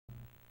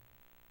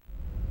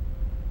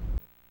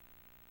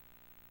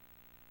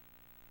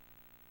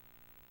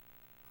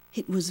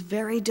It was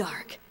very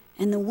dark,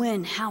 and the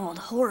wind howled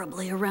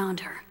horribly around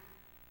her.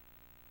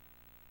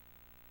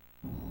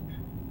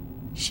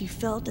 She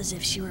felt as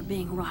if she were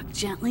being rocked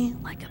gently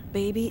like a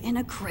baby in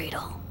a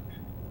cradle.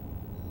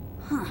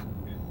 Huh.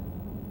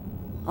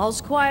 All's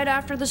quiet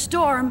after the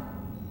storm.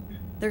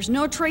 There's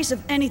no trace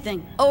of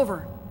anything.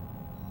 Over.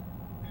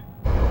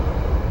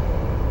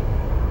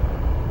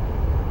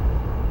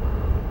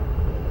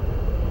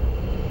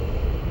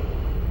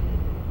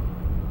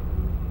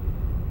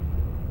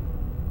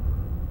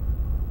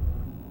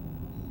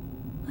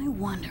 I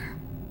wonder,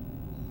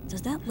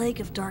 does that lake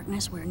of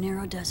darkness where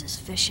Nero does his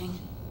fishing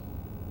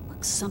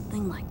look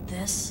something like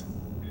this?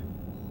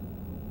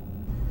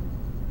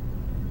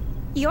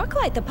 You're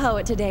quite the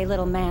poet today,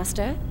 little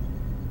master.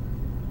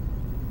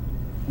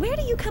 Where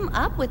do you come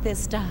up with this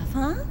stuff,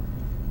 huh?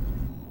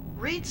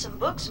 Read some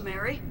books,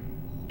 Mary.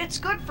 It's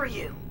good for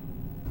you.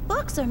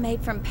 Books are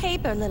made from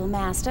paper, little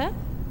master.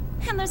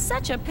 And they're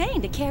such a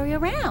pain to carry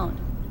around.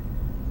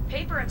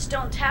 Paper and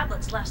stone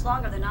tablets last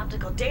longer than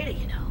optical data,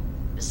 you know.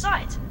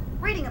 Besides,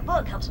 reading a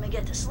book helps me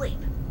get to sleep.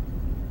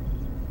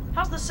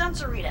 How's the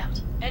sensor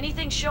readout?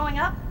 Anything showing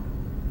up?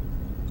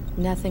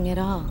 Nothing at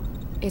all.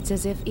 It's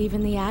as if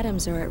even the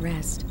atoms are at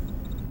rest.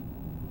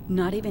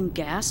 Not even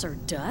gas or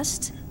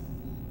dust?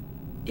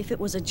 If it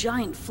was a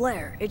giant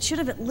flare, it should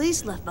have at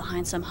least left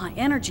behind some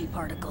high-energy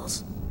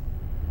particles.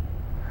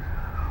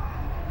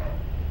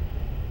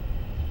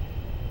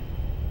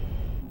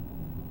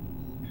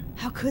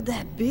 How could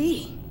that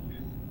be?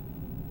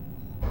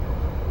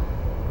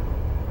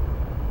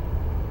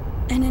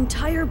 An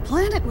entire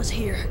planet was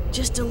here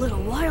just a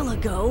little while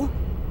ago.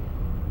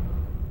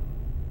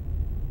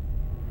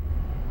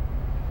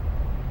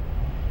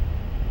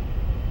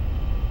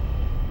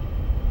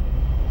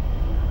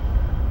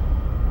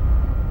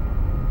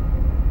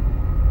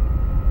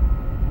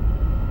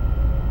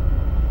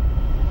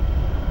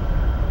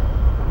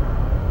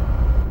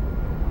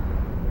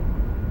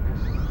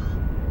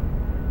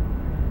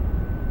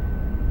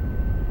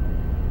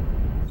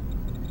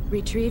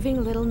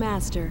 Retrieving Little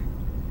Master.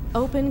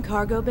 Open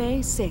Cargo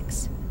Bay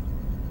 6.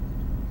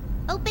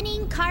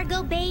 Opening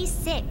Cargo Bay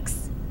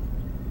 6.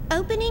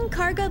 Opening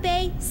Cargo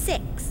Bay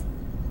 6.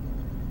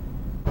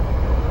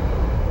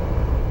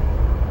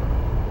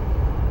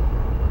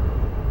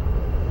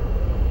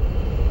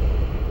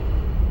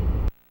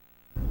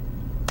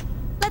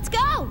 Let's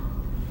go!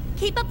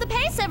 Keep up the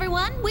pace,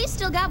 everyone. We've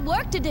still got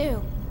work to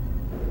do.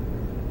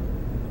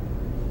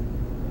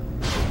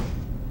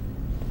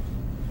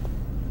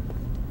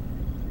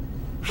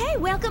 Hey,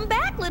 welcome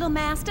back, little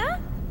master.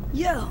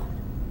 Yo.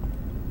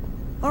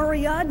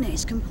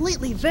 Ariadne's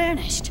completely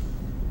vanished.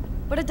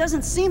 But it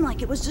doesn't seem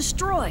like it was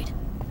destroyed.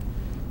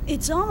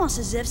 It's almost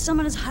as if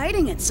someone is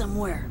hiding it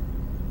somewhere.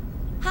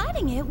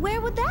 Hiding it? Where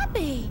would that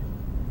be?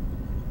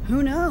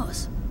 Who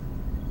knows?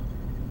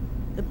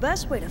 The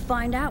best way to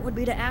find out would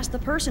be to ask the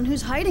person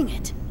who's hiding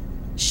it.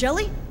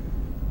 Shelley?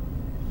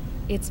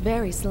 It's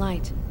very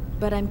slight,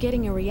 but I'm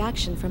getting a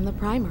reaction from the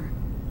primer.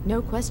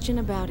 No question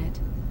about it.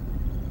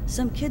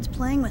 Some kids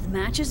playing with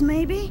matches,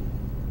 maybe?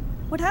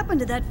 What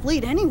happened to that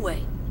fleet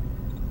anyway?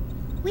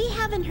 We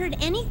haven't heard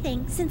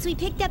anything since we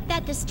picked up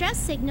that distress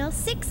signal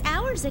 6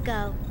 hours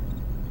ago.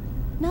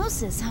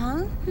 Gnosis,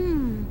 huh?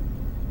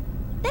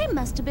 They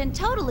must have been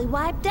totally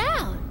wiped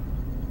out.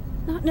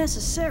 Not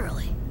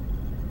necessarily.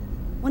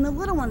 When the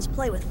little ones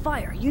play with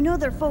fire, you know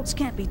their folks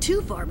can't be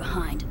too far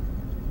behind.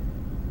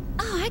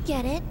 Oh, I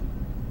get it.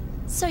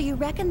 So you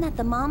reckon that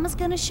the mama's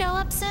gonna show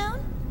up soon?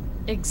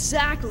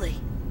 Exactly.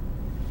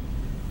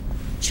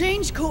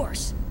 Change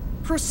course.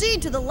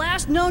 Proceed to the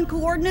last known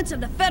coordinates of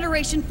the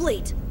Federation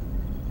fleet.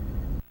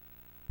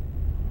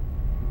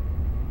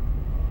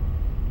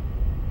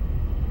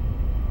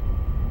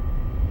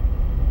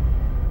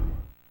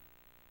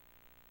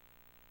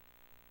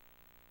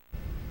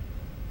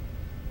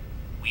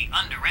 We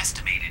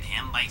underestimated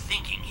him by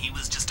thinking he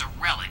was just a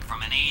relic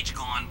from an age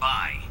gone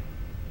by.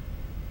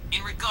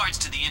 In regards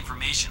to the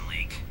information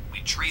leak, we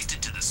traced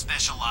it to the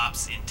Special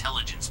Ops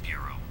Intelligence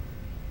Bureau.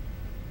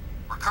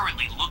 We're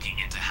currently looking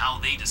into how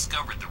they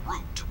discovered the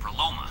route to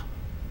Proloma.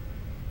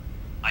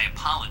 I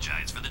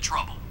apologize for the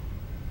trouble.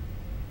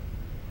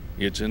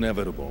 It's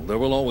inevitable. There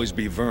will always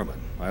be vermin.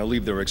 I'll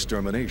leave their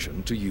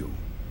extermination to you.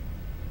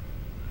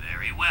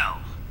 Very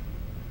well.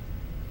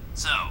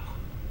 So,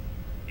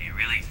 do you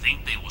really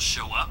think they will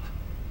show up?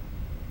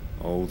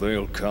 Oh,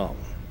 they'll come.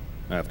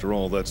 After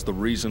all, that's the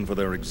reason for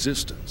their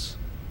existence.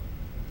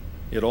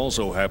 It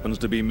also happens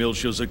to be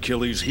Miltia's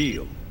Achilles'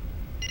 heel.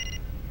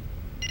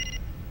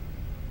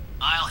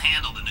 I'll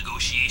handle the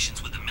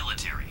negotiations with the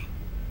military.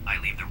 I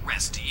leave the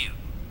rest to you.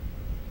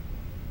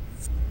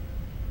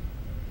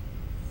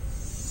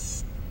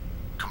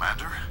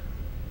 Commander?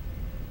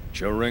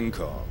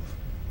 Cherenkov.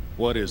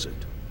 What is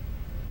it?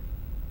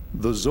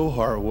 The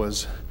Zohar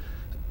was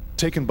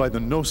taken by the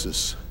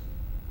Gnosis.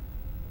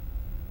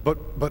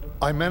 But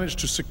I managed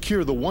to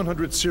secure the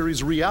 100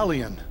 series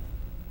Realian.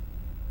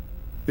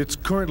 It's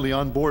currently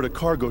on board a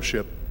cargo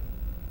ship,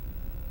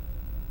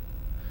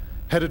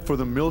 headed for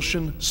the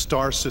Miltian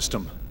star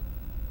system.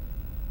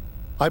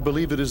 I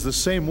believe it is the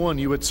same one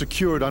you had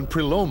secured on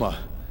Priloma.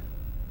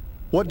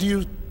 What do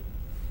you...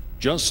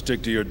 Just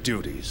stick to your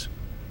duties.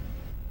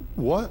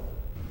 What?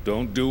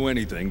 Don't do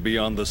anything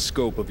beyond the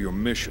scope of your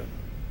mission.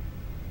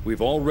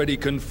 We've already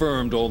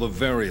confirmed all the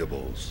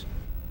variables.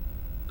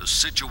 The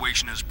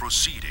situation is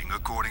proceeding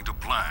according to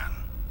plan.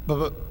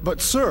 But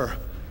sir...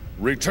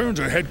 Return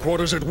to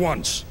headquarters at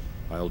once.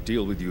 I'll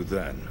deal with you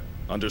then.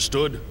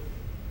 Understood?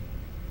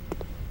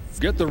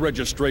 Get the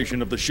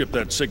registration of the ship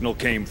that signal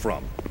came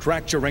from.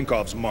 Track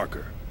Cherenkov's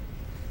marker.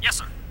 Yes,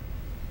 sir.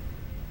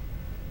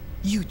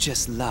 You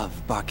just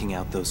love barking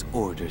out those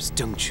orders,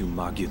 don't you,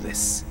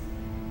 Margulis?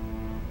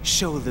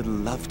 Show a little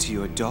love to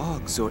your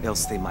dogs, or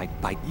else they might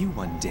bite you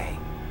one day.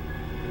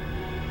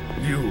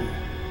 You...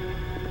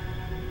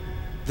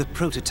 The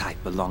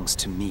prototype belongs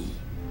to me.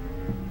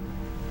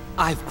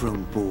 I've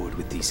grown bored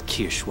with these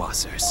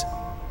Kirschwassers.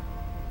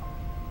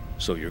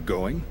 So you're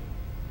going?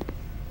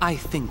 I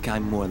think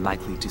I'm more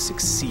likely to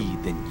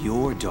succeed than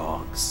your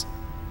dogs.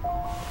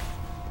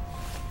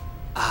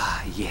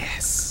 Ah,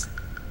 yes.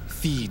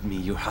 Feed me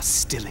your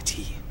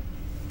hostility.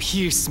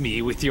 Pierce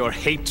me with your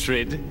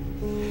hatred.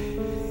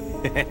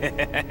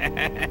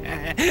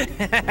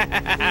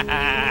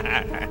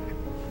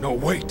 No,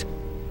 wait!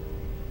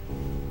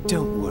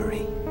 Don't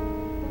worry.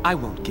 I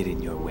won't get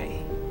in your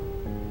way.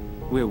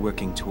 We're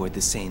working toward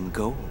the same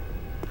goal,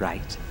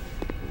 right?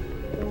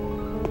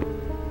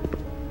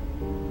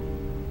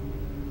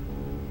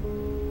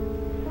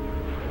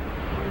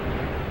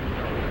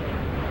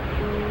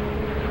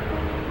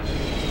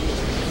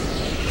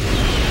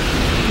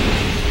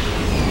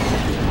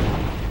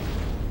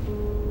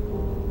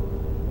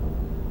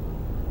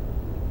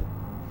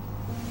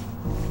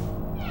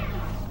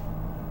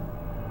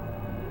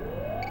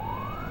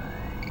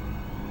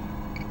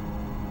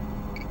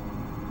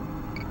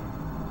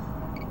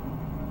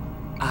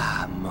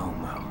 Ah,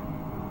 Momo.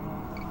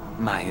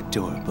 My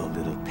adorable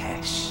little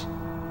Pesh.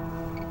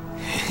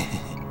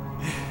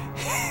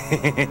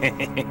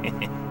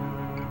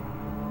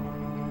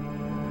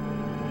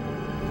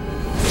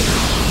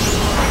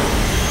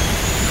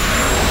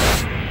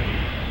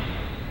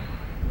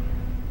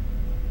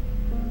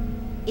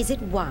 Is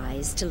it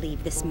wise to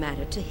leave this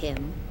matter to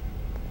him?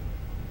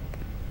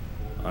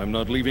 I'm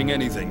not leaving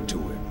anything to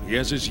him. He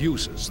has his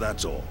uses,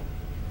 that's all.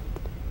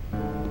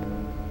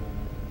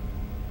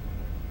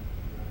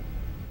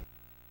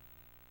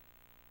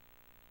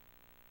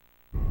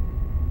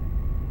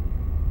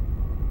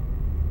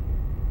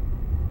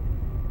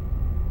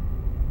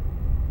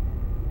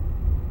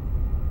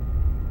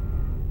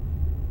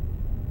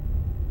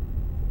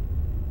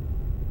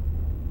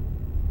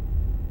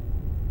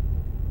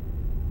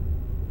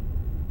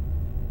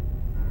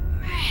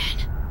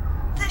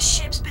 This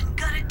ship's been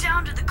gutted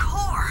down to the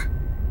core.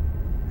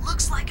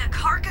 Looks like a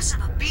carcass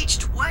of a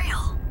beached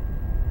whale.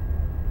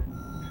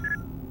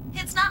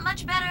 It's not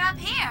much better up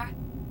here.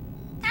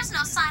 There's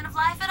no sign of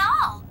life at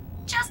all.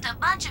 Just a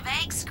bunch of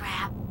egg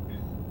scrap.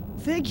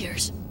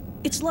 Figures.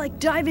 It's like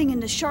diving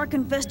into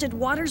shark-infested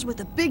waters with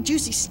a big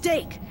juicy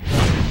steak.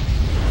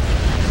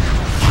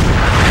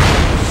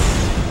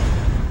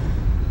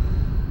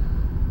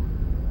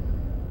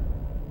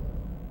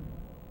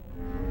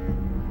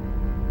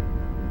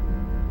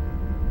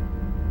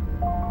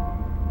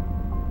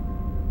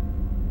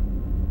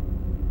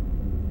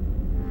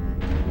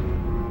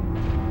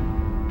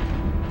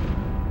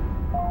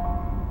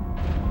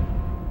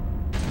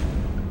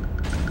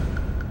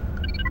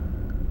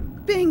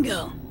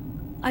 Bingo!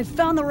 I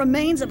found the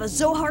remains of a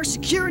Zohar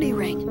security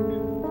ring.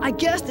 I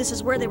guess this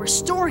is where they were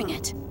storing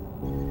it.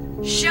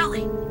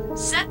 Shelly,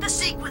 set the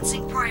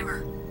sequencing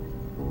primer.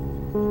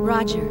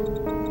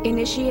 Roger.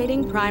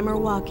 Initiating primer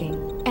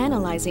walking.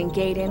 Analyzing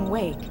gate in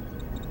wake.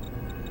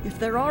 If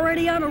they're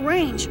already out of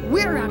range,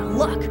 we're out of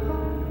luck.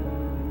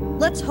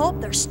 Let's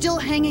hope they're still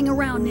hanging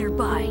around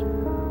nearby.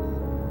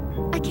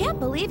 I can't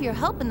believe you're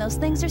hoping those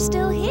things are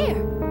still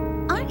here.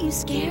 Aren't you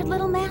scared,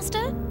 little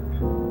master?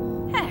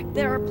 Heck,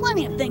 there are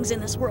plenty of things in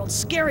this world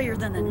scarier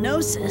than the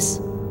Gnosis.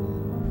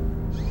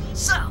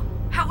 So,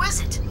 how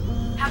is it?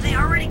 Have they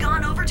already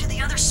gone over to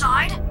the other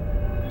side?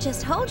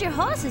 Just hold your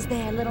horses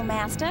there, little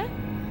master.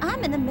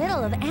 I'm in the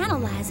middle of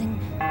analyzing.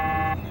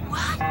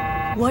 What?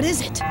 What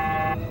is it?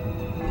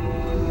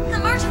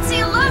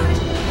 Emergency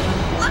alert!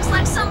 Looks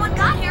like someone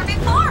got here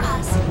before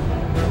us.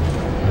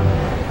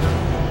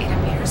 It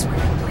appears we're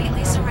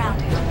completely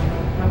surrounded.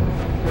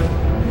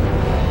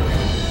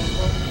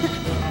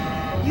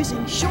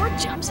 Using short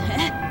jumps,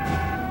 huh?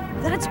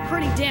 That's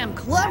pretty damn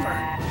clever.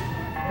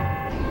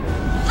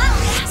 Little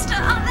master,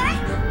 are they?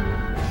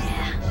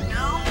 Yeah,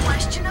 no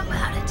question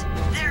about it.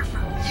 They're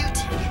from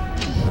UTIC.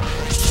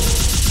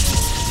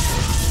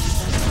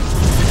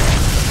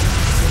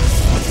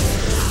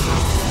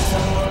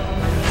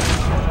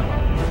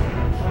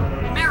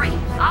 Mary,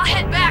 I'll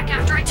head back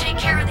after I take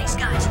care of these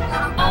guys.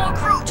 Order all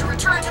crew to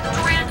return to the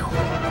Durandal.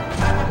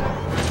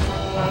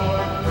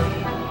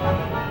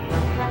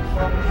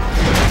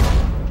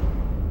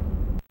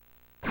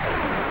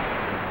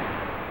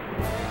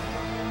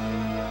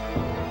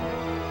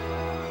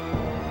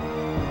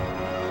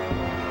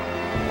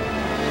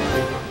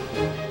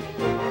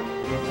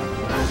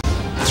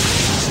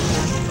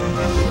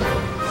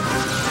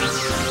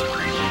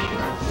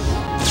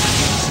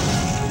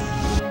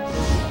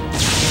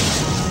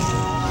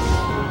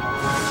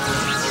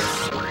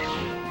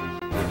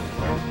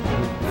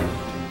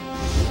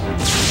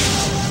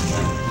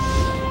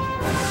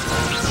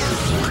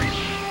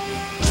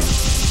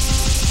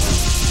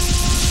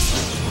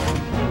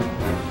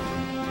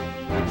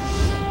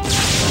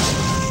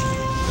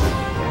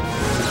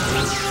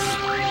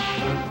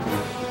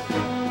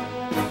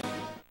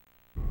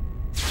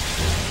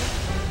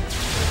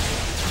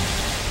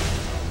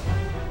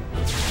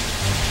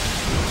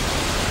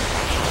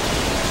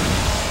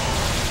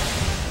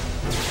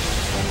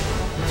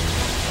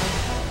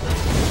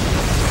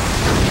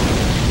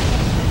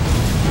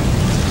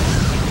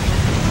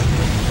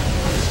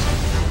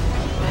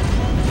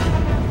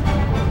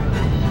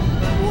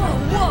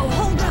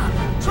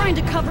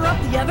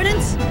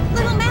 evidence?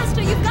 Little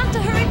Master, you've got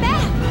to hurry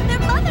back! Their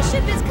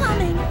mothership is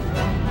coming!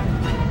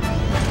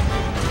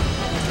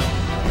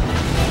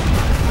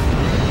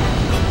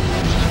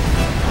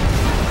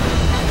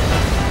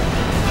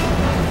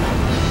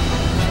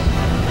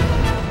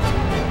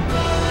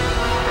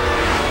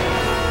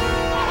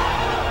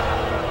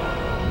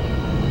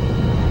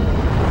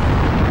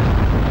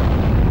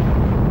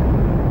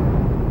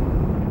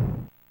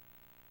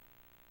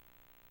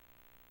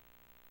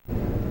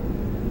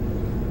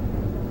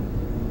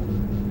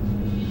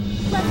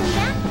 Welcome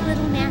back,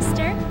 little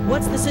master.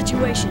 What's the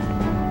situation?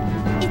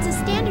 It's a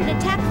standard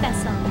attack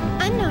vessel.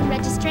 Unknown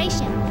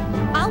registration.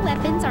 All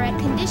weapons are at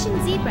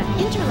condition zebra.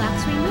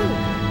 Interlocks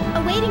removed.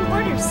 Awaiting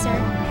orders,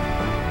 sir.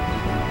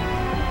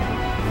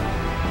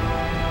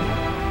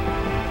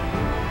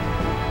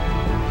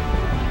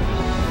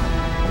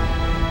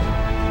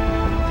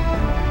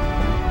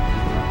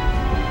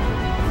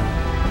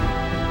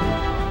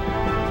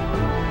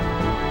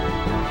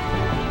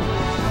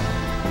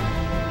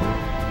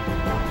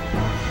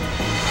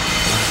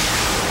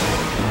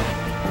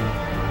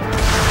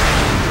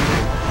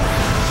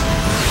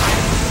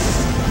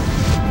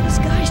 These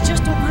guys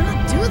just don't let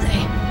up, do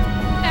they?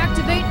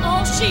 Activate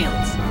all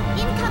shields!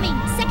 Incoming.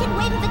 Second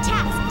wave of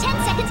attacks. 10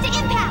 seconds to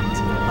impact.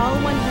 All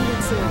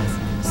 100 series.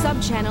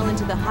 Sub-channel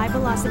into the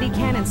high-velocity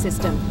cannon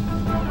system.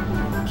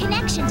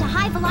 Connection to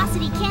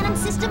high-velocity cannon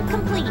system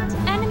complete.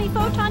 Enemy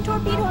photon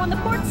torpedo on the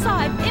port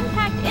side.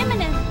 Impact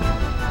imminent.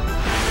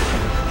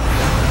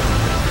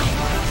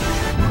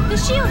 The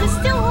shield is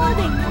still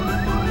holding.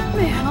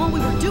 Man, all we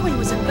were doing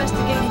was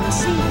investigating the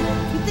scene.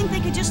 You'd think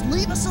they could just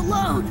leave us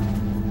alone.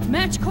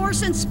 Match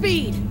course and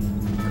speed.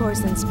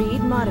 Course and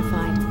speed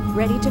modified.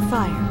 Ready to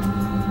fire.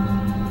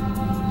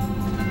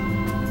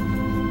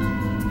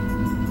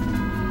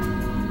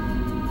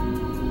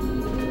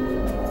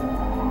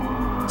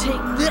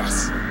 Take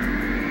this.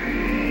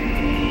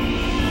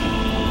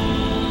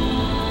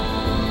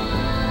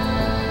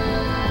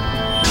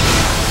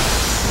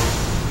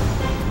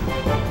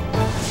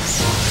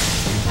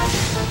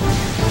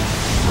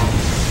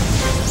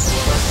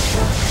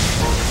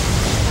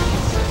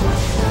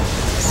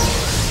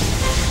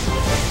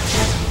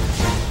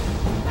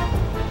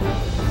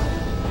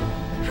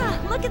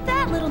 Look at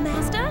that, little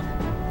master.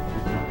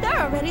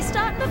 They're already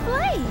starting to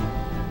play.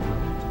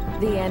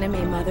 The enemy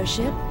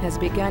mothership has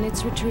begun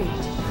its retreat.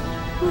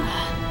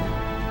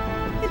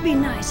 It'd be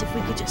nice if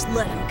we could just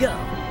let him go.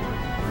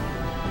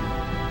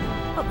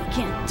 But we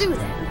can't do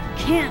that now,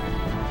 can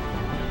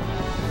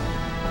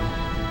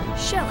we?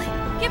 Shelly,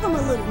 give him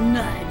a little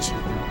nudge.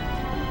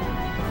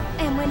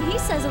 And when he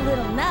says a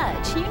little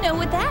nudge, you know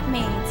what that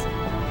means.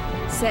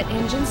 Set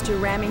engines to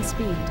ramming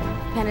speed.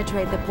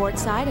 Penetrate the port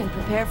side and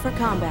prepare for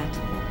combat.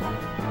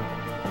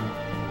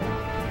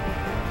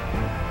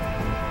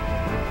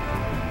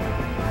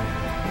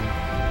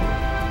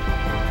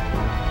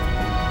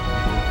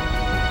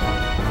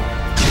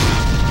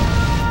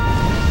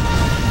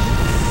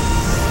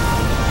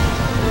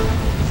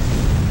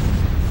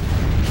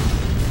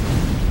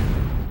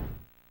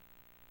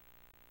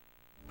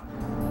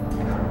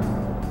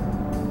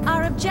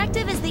 Our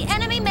objective is the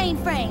enemy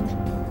mainframe.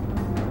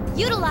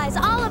 Utilize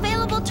all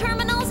available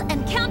terminals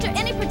and counter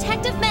any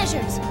protective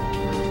measures.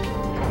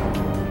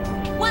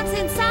 Once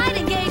inside,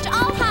 engage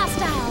all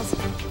hostiles.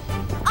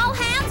 All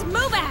hands,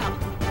 move out.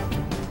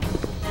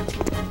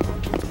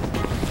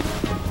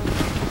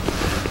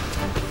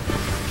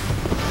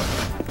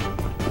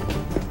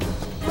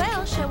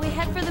 Well, shall we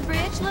head for the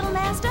bridge, little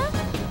master?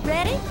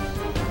 Ready?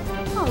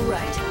 All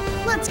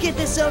right, let's get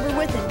this over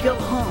with and go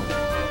home.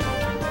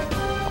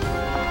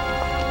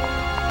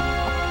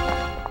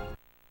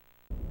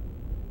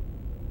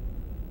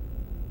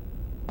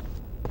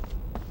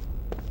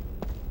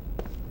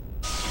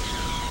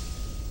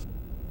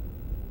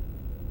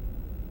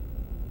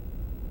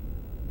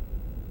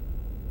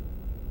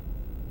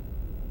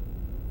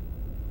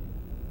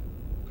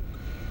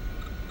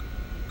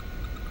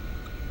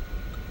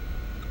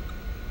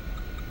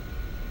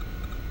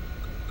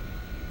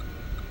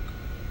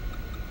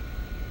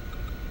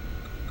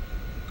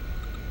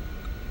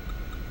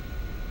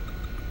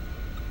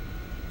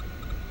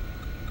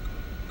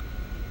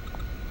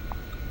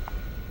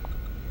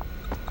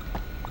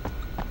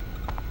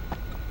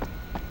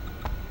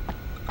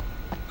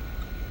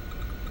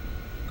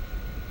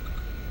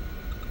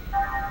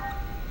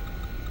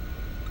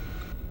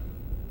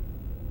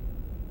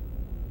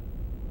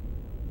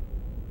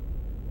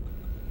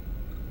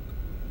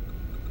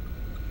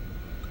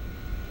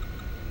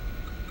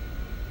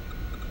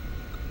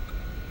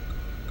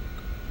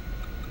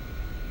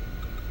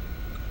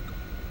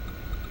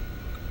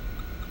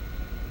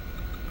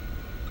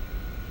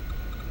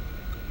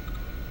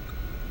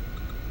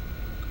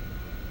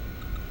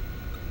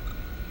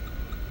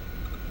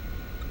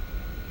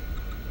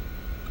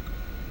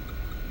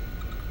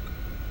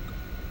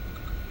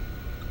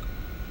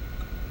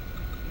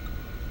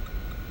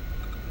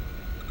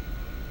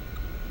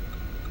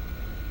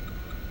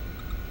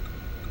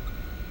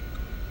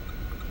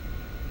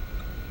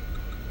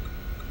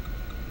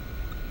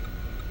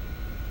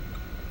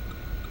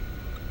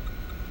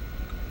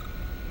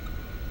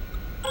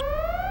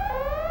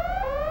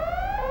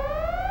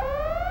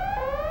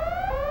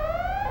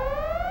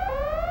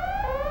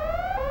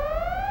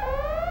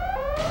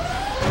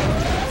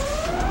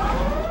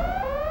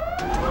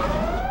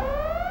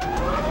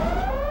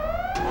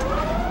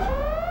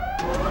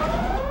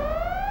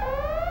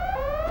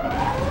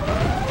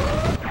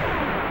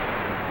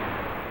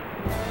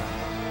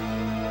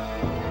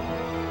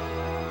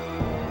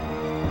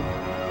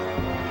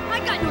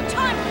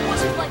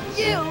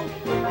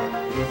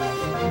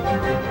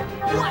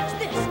 Watch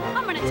this!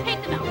 I'm gonna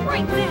take them out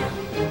right now!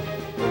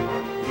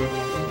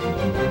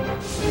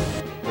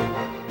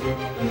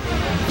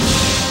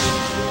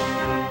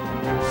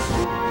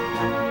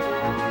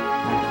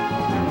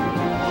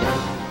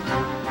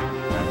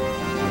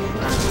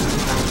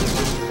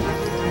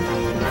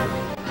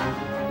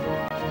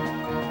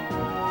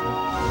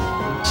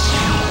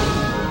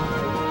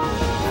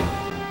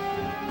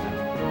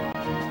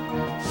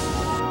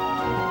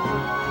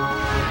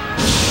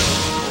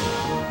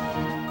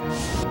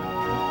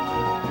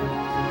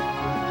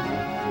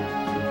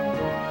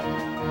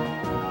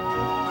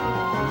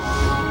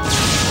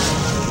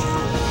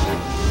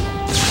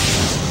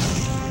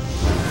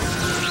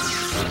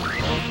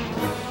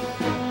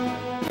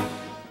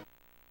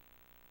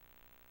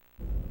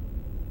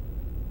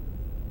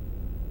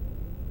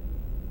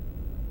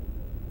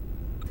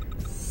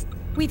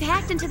 We've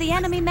hacked into the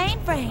enemy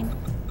mainframe.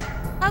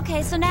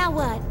 Okay, so now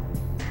what?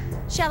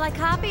 Shall I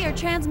copy or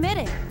transmit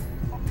it?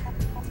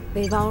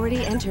 They've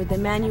already entered the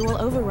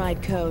manual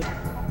override code.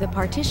 The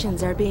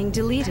partitions are being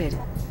deleted.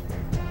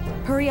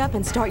 Hurry up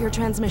and start your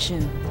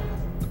transmission.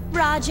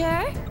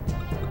 Roger.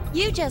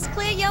 You just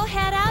clear your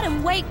head out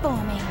and wait for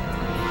me.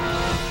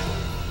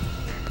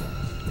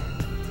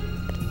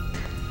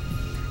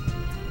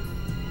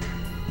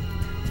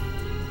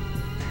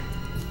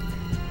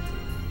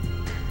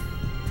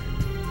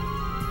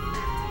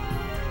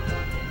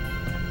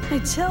 I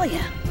tell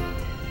ya,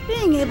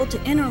 being able to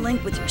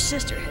interlink with your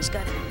sister has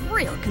got to be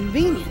real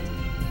convenient.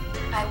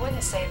 I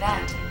wouldn't say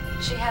that.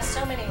 She has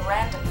so many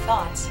random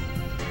thoughts.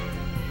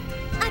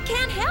 I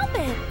can't help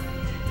it.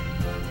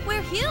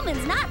 We're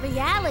humans, not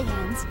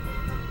realians.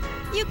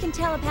 You can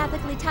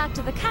telepathically talk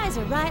to the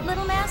Kaiser, right,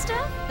 little master?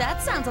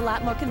 That sounds a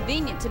lot more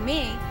convenient to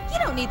me. You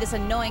don't need this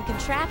annoying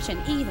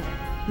contraption either.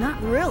 Not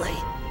really.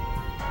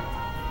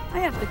 I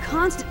have to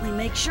constantly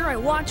make sure I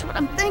watch what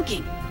I'm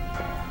thinking.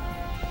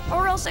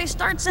 Or else I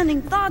start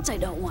sending thoughts I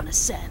don't want to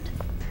send.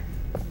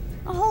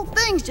 The whole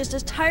thing's just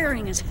as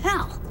tiring as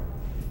hell.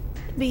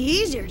 It'd be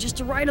easier just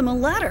to write him a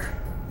letter.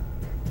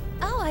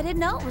 Oh, I didn't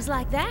know it was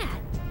like that.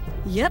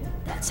 Yep,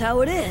 that's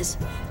how it is.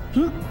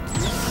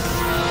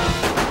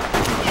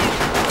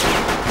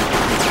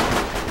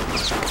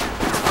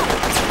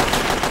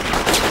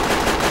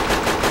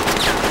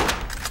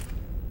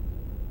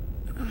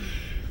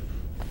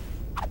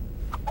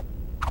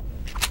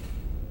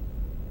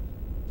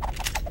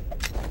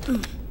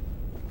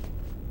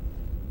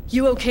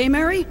 You okay,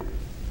 Mary?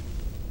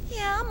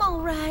 Yeah, I'm all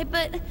right,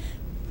 but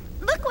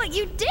look what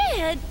you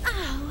did!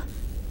 Oh.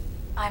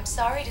 I'm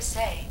sorry to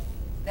say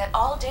that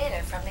all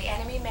data from the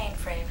enemy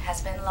mainframe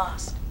has been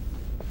lost.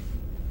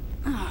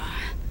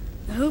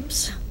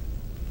 Oops.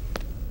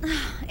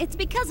 It's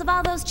because of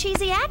all those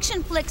cheesy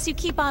action flicks you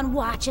keep on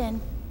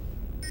watching.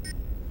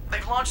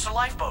 They've launched a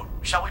lifeboat.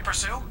 Shall we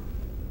pursue?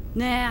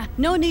 Nah,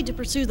 no need to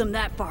pursue them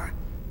that far.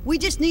 We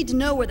just need to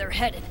know where they're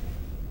headed.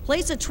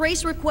 Place a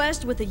trace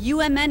request with the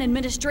UMN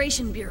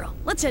Administration Bureau.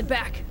 Let's head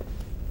back.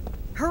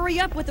 Hurry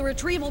up with the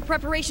retrieval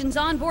preparations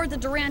on board the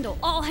Durandal.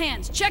 All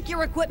hands, check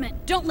your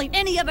equipment. Don't leave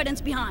any evidence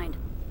behind.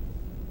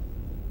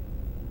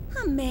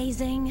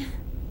 Amazing.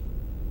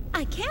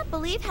 I can't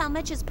believe how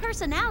much his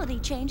personality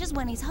changes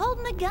when he's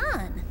holding a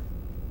gun.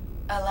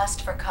 A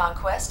lust for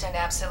conquest and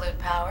absolute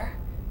power,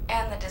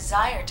 and the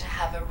desire to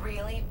have a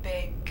really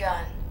big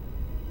gun.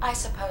 I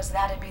suppose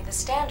that'd be the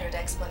standard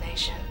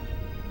explanation.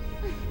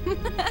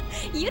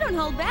 You don't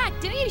hold back,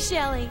 do you,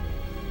 Shelley?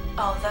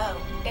 Although,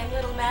 in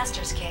Little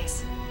Master's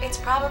case, it's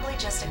probably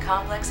just a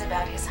complex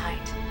about his height.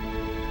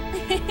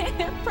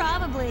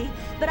 Probably,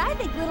 but I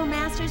think Little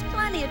Master's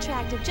plenty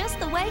attractive just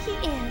the way he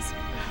is.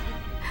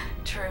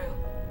 True.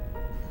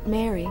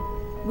 Mary,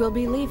 we'll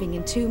be leaving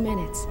in 2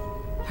 minutes.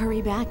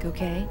 Hurry back,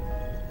 okay?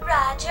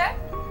 Roger.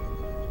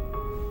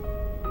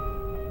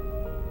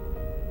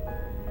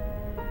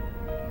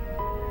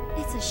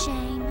 It's a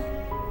shame.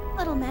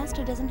 Little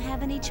Master doesn't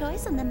have any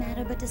choice in the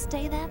matter but to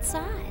stay that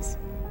size.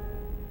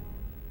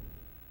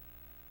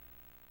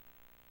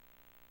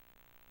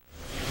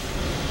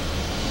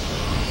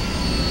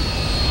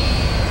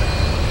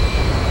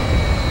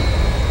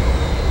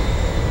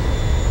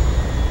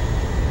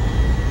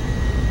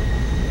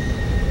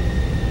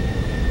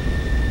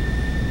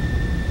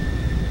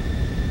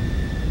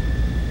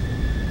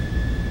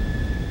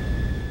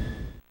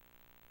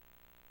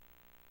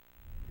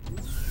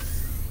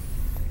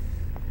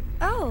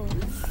 Oh,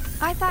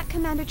 I thought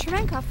Commander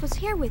Cherenkov was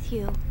here with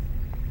you.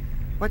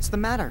 What's the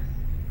matter?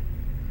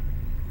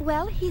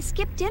 Well, he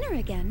skipped dinner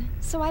again,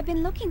 so I've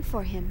been looking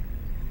for him.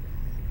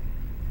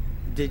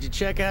 Did you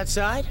check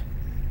outside?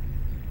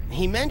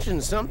 He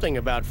mentioned something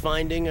about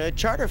finding a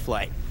charter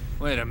flight.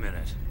 Wait a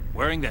minute.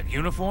 Wearing that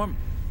uniform?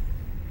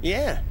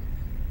 Yeah.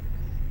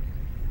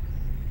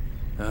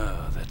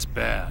 Oh, that's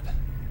bad.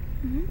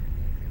 Hmm?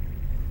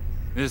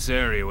 This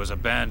area was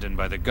abandoned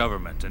by the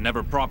government and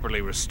never properly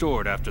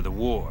restored after the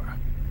war.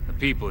 The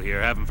people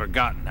here haven't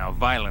forgotten how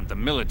violent the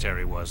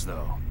military was,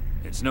 though.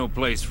 It's no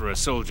place for a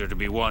soldier to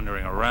be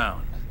wandering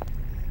around.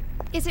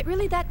 Is it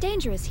really that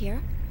dangerous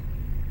here?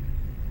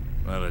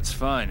 Well, it's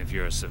fine if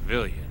you're a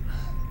civilian.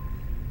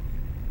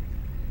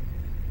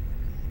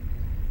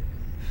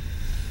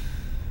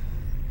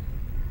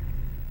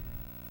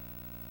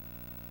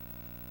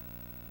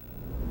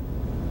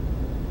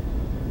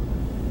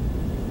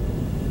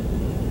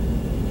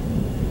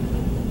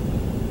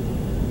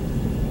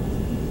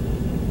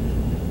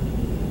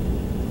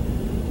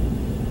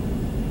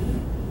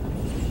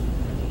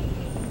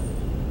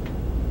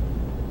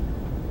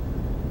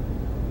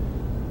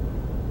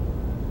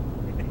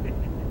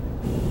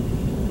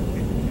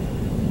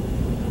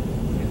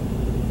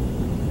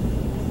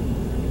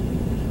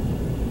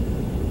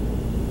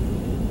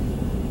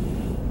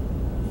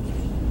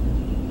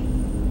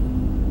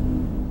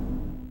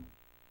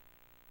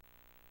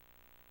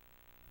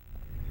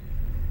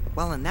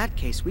 Well, in that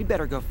case, we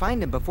better go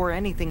find him before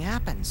anything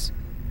happens.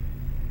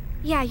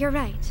 Yeah, you're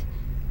right.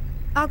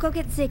 I'll go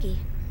get Ziggy.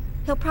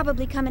 He'll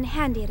probably come in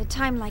handy at a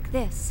time like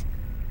this.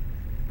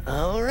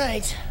 All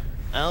right.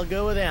 I'll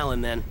go with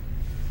Alan then.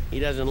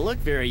 He doesn't look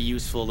very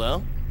useful,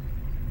 though.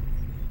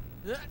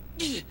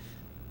 You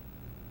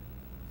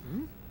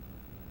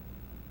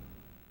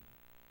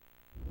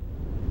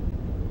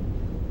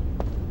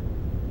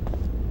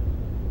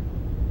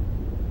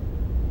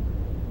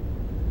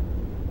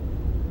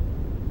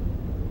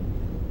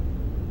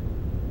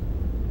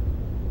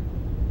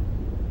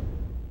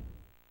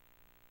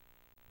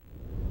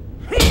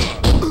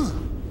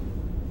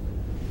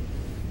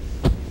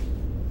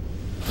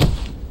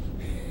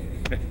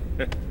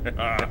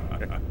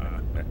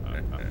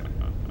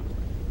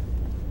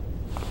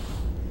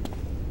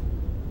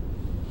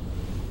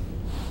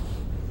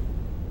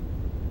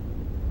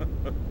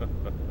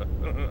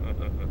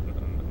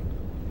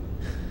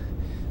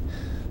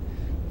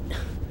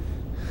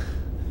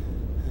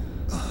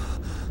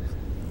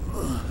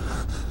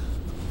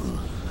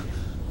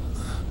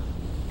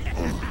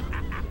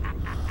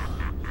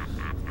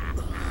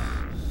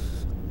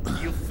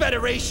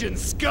Federation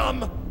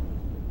scum!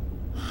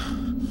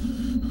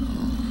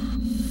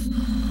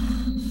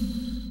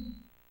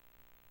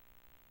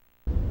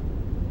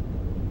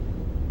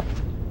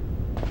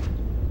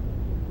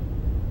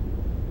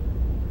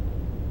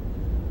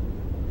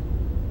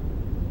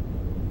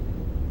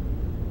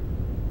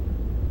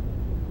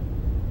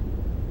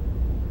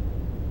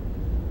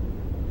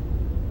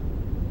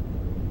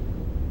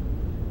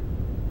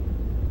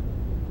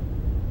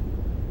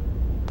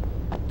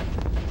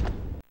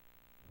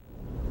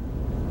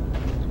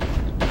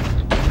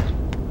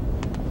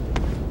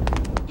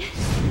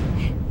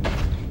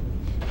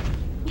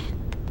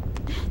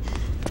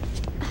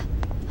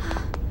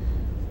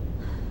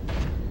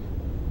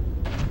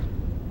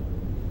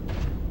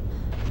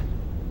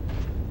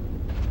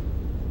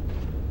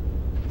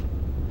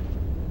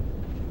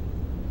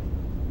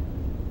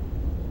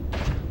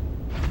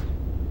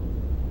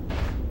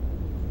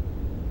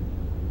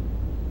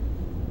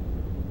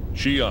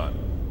 Shion,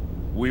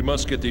 we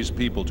must get these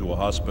people to a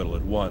hospital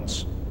at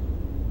once.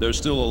 They're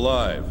still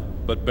alive,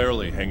 but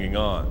barely hanging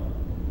on.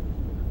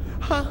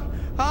 Huh?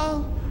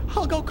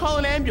 I'll go call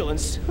an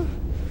ambulance.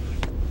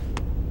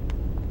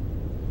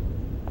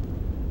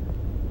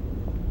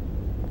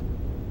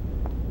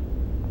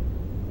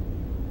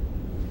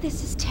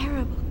 This is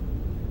terrible.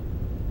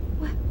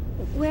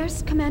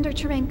 Where's Commander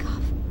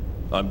Cherenkov?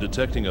 I'm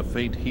detecting a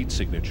faint heat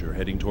signature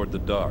heading toward the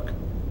dock.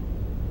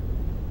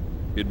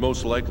 It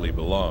most likely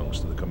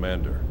belongs to the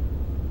commander.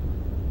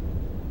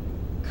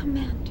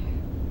 Commander.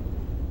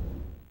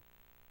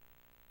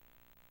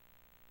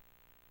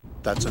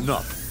 That's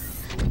enough.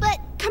 But,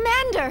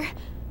 Commander!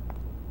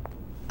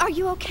 Are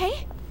you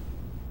okay?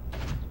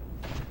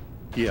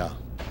 Yeah.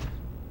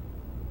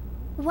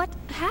 What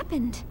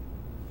happened?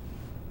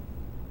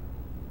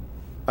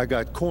 I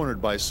got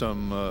cornered by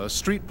some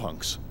street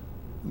punks.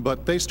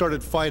 But they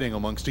started fighting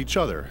amongst each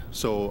other,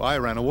 so I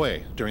ran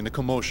away during the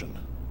commotion.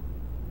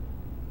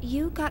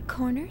 You got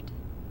cornered?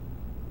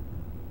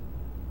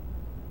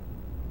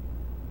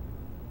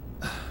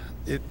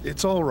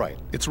 It's all right.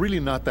 It's really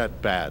not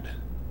that bad.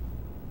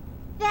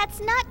 That's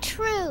not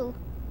true.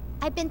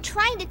 I've been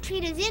trying to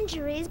treat his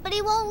injuries, but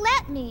he won't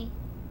let me.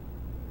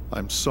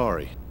 I'm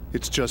sorry.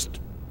 It's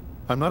just...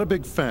 I'm not a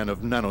big fan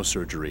of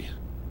nanosurgery.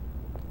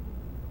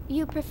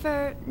 You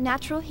prefer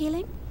natural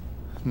healing?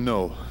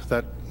 No,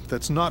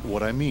 that's not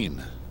what I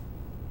mean.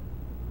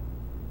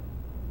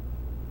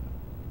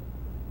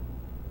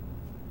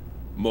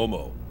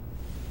 Momo,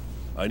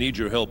 I need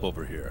your help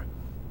over here.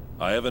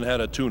 I haven't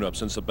had a tune-up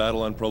since the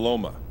battle on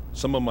Proloma.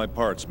 Some of my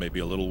parts may be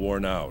a little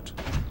worn out.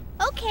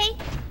 Okay.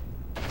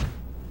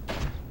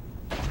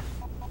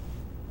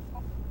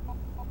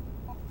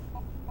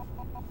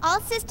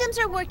 All systems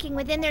are working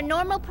within their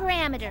normal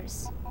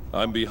parameters.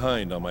 I'm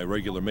behind on my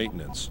regular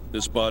maintenance.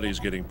 This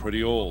body's getting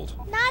pretty old.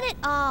 Not at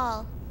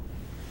all.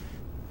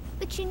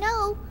 But you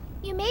know,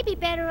 you may be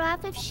better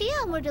off if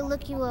Shion were to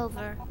look you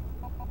over.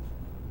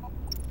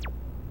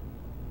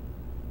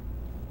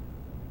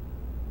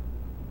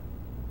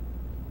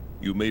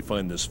 You may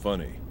find this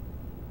funny,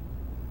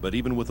 but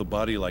even with a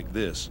body like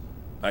this,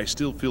 I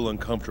still feel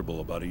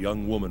uncomfortable about a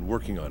young woman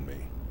working on me.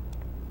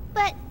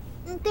 But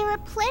There are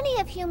plenty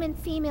of human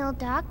female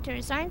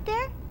doctors, aren't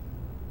there?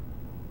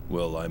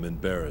 Well, I'm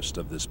embarrassed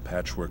of this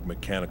patchwork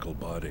mechanical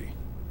body.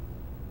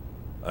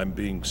 I'm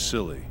being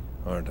silly,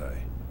 aren't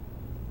I?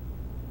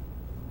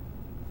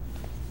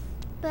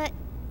 But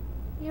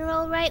you're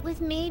all right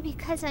with me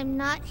because I'm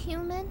not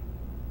human?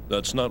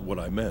 That's not what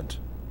I meant.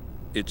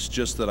 It's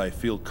just that I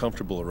feel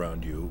comfortable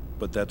around you,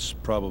 but that's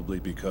probably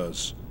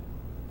because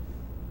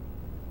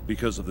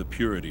of the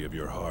purity of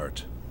your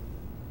heart.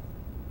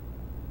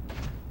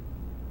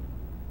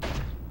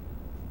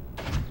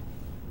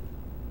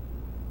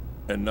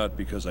 And not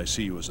because I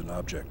see you as an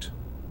object.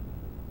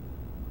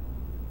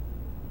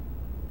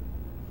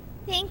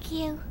 Thank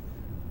you.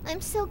 I'm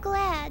so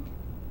glad.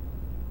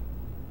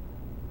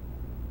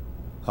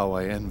 How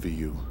I envy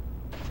you.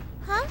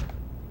 Huh?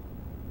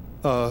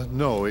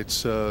 No,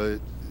 it's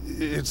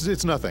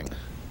nothing.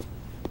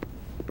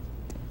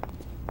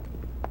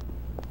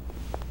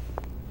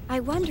 I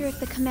wonder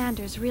if the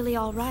commander's really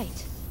all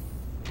right.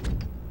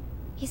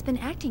 He's been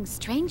acting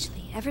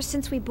strangely ever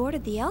since we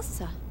boarded the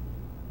Elsa.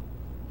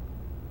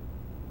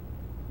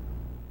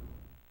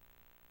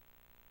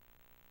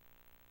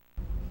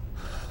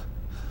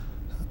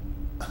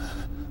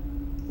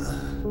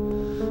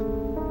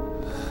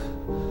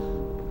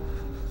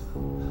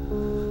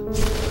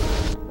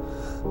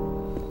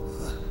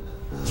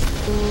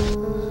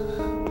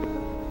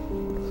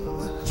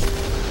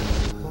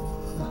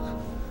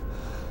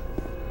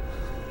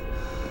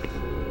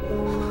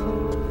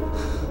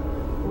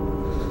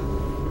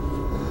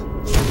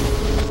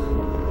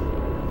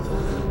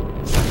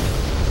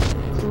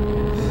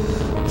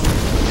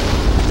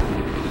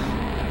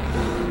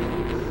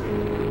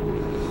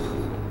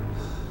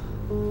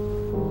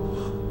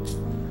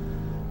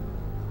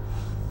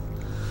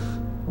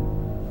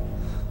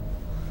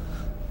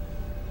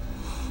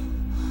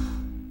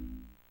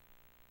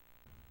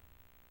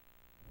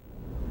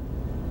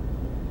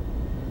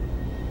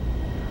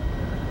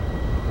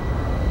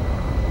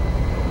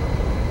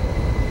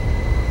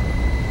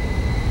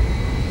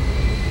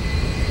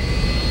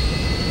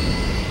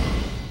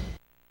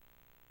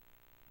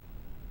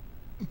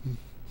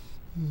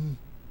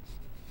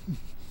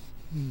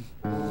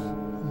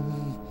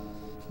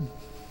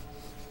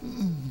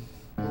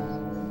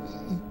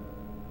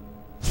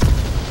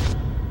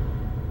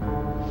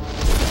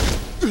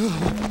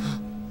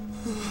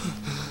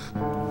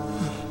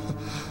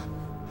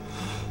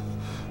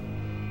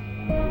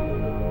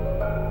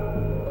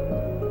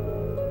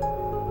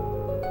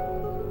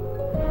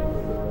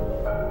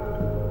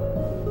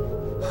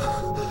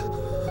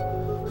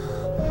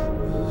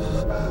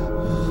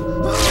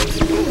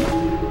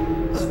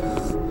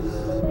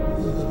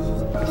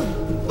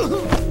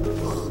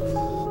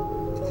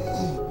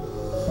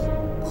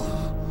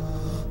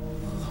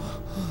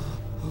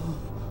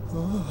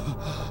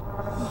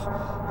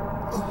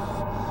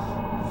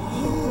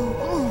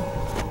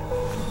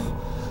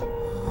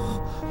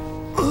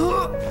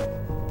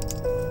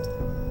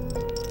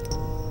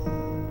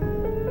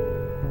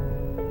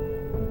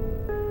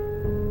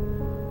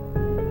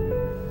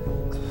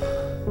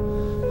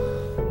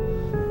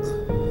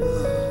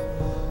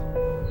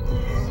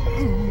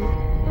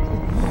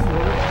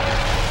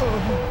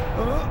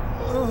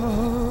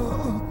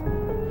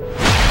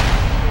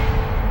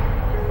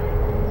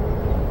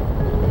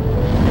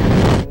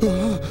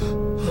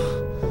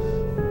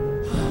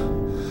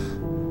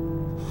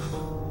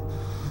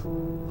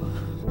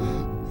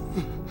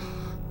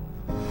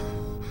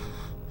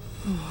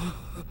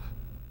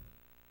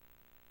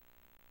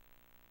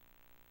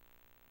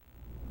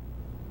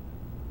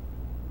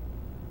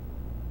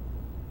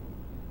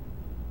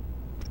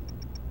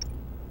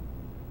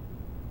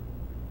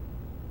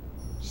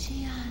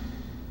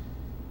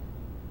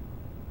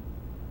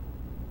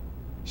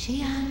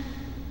 Xian.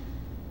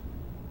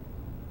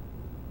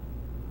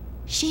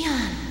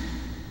 Xian.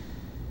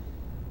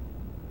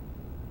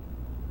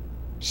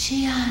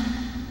 Xian.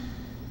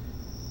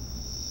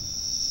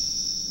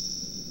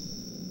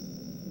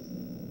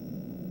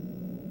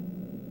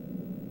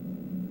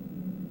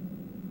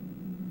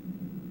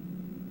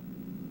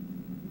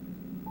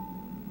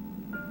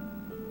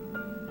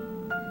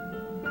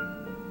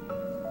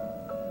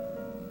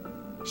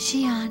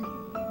 Xian,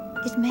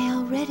 it may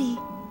already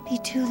be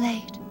too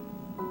late.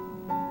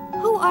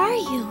 Who are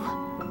you?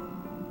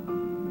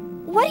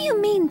 What do you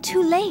mean,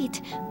 too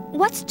late?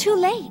 What's too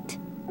late?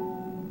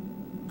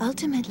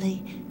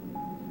 Ultimately,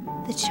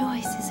 the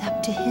choice is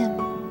up to him.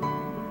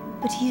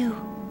 But you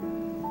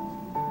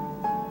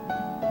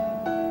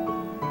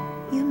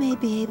may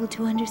be able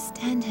to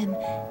understand him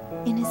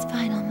in his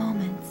final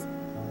moments.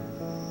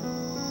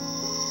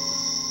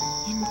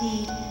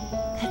 Indeed,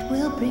 that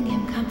will bring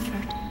him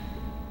comfort.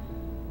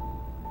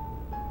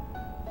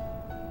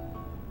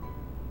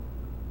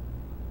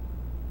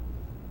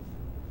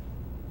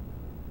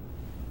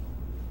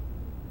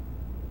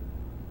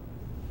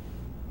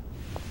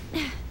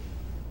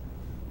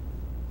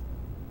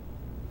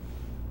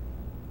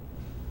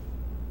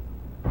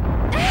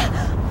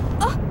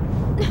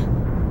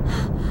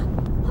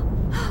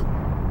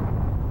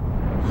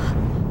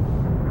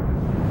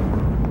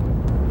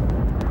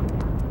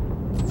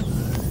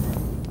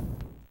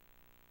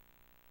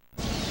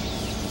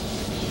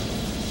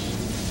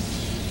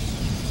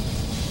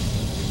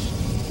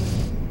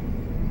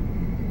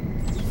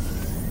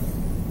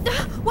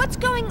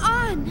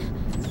 on?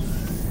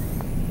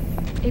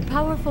 A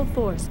powerful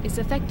force is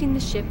affecting the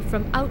ship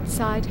from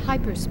outside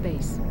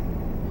hyperspace.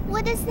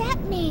 What does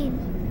that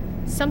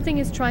mean? Something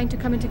is trying to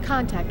come into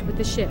contact with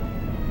the ship.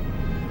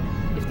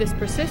 If this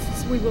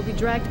persists, we will be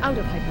dragged out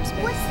of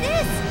hyperspace. What's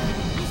this?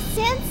 I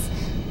sense...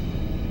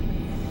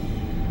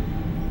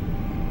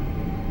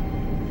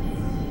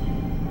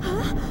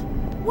 Huh?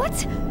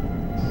 What?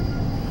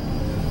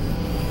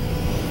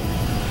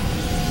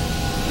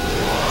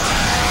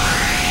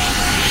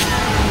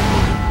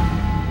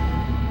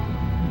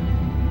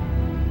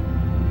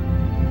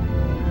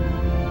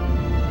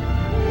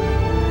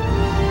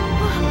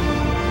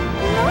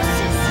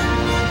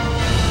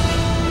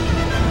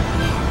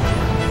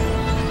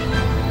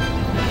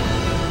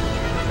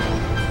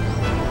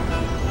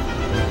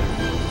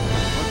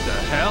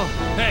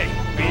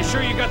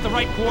 The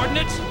right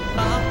coordinates?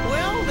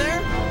 Well,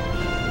 there.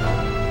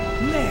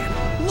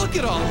 Man, look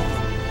at all of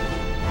them.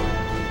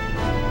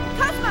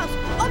 Cosmos!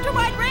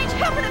 Ultra-wide range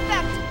helmet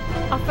effect!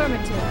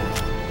 Affirmative.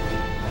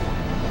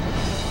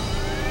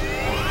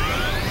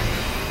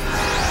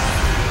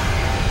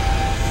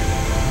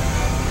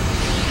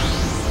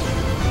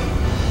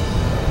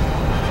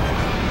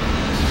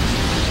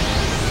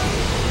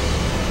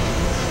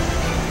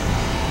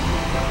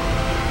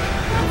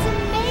 That's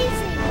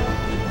amazing!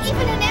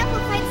 Even an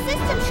amplified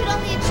system should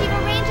only achieve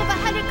a range of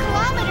 100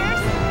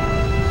 kilometers.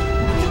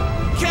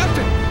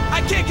 Captain,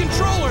 I can't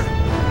control her!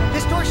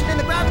 Distortion in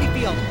the gravity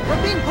field.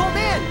 We're being pulled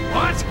in.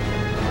 What?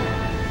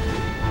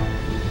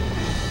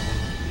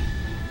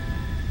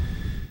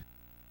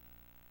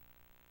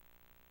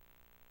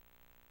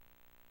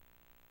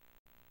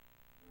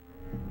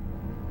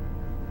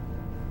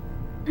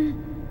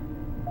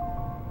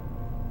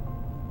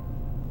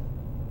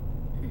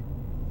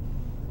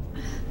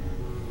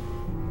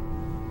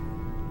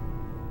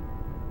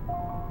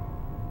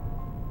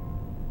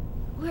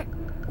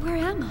 Where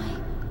am I?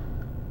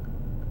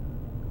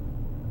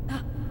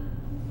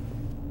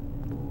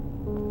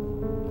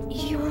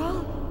 You're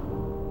all...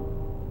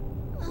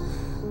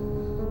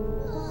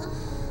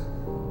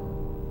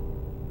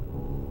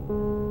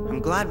 I'm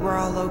glad we're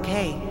all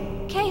okay.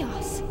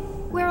 Chaos.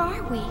 Where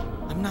are we?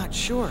 I'm not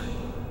sure.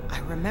 I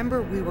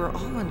remember we were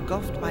all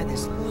engulfed by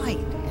this light,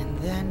 and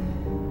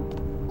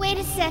then... Wait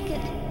a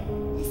second.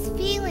 This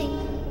feeling...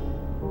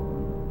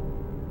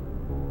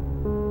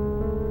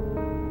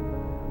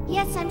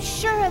 Yes, I'm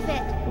sure of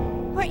it.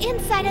 We're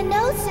inside a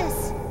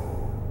Gnosis.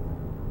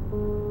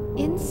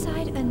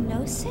 Inside a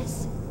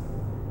Gnosis?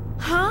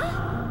 Huh?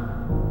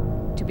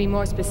 To be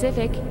more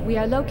specific, we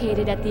are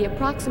located at the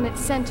approximate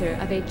center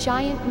of a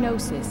giant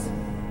Gnosis.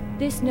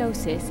 This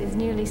Gnosis is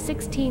nearly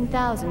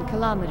 16,000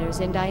 kilometers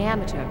in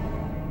diameter.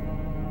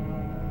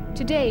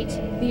 To date,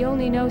 the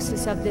only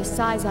Gnosis of this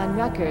size on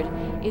record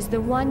is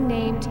the one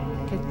named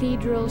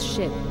Cathedral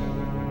Ship.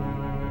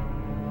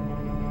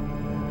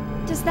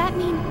 Does that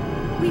mean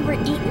we were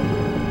eaten?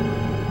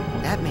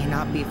 That may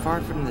not be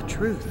far from the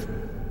truth.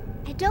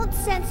 I don't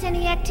sense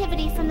any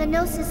activity from the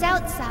Gnosis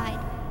outside.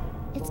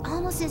 It's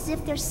almost as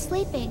if they're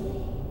sleeping.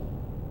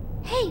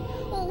 Hey,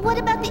 what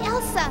about the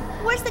Elsa?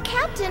 Where's the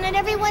captain and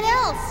everyone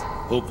else?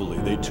 Hopefully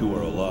they too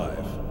are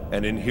alive,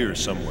 and in here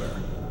somewhere.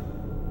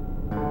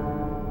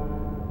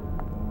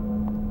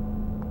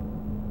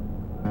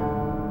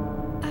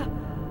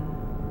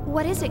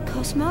 What is it,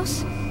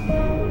 Cosmos?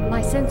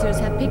 My sensors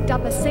have picked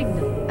up a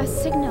signal. A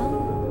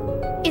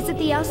signal? Is it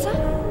the Elsa?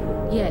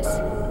 Yes,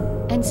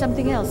 and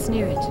something else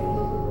near it.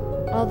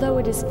 Although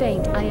it is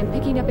faint, I am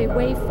picking up a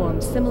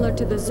waveform similar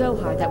to the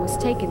Zohar that was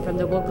taken from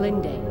the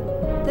Woglinde.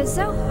 The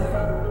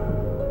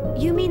Zohar?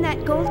 You mean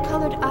that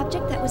gold-colored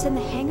object that was in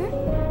the hangar?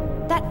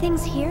 That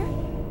thing's here?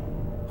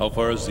 How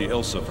far is the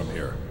Elsa from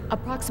here?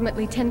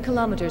 Approximately 10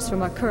 kilometers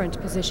from our current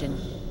position.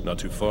 Not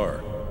too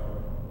far.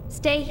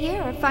 Stay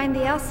here or find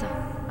the Elsa.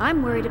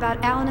 I'm worried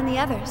about Alan and the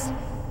others.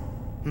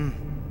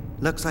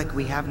 Looks like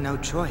we have no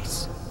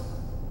choice.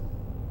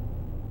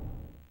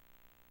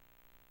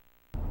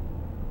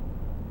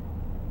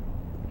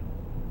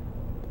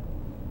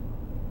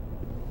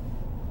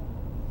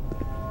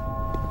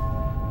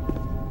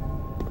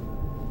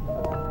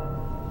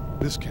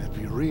 This can't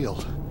be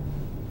real.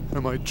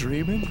 Am I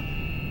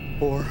dreaming?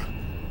 Or...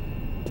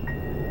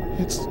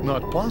 It's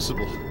not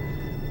possible.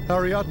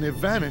 Ariadne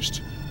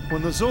vanished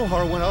when the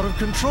Zohar went out of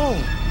control.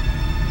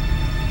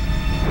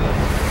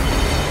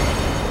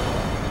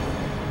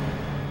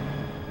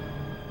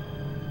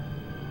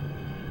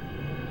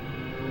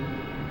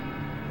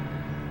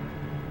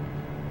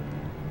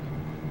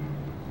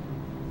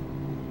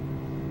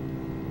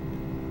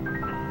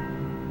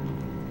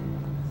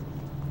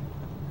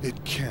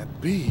 It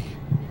can't be.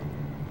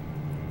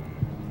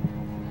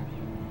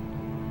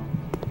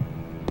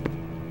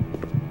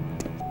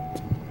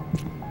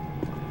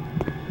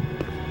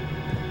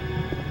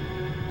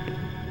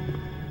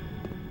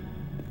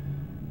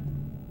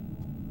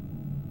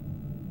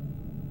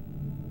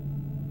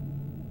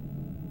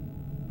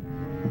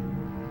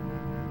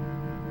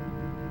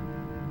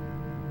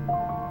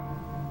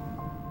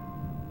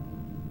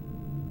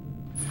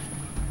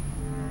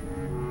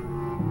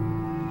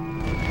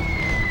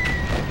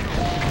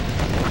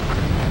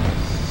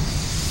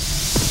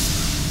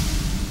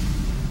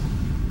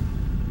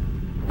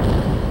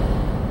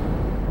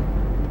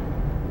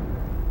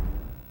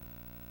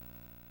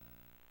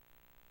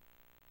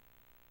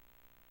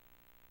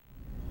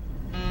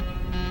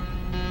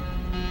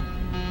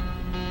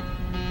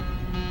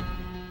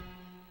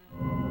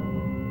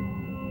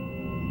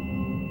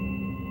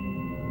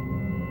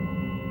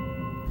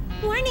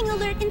 Warning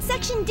alert in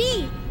Section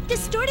D.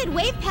 Distorted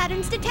wave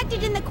patterns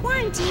detected in the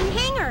quarantine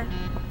hangar.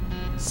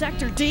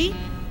 Sector D?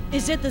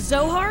 Is it the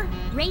Zohar?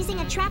 Raising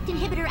a trapped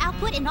inhibitor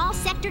output in all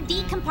Sector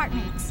D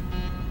compartments.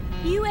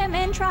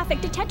 UMN traffic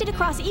detected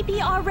across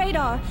EPR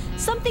radar.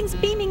 Something's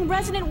beaming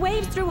resonant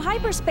waves through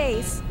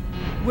hyperspace.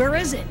 Where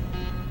is it?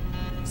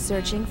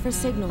 Searching for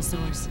signal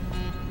source.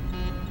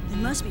 It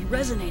must be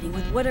resonating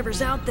with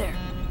whatever's out there.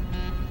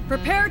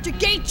 Prepare to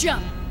gate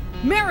jump!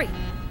 Mary,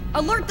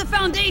 alert the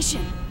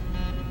Foundation!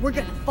 We're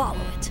gonna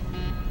follow it.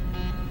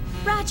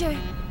 Roger.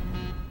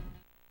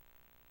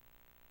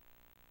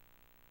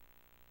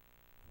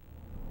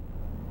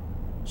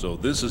 So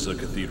this is a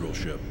cathedral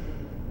ship.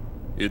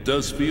 It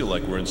does feel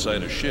like we're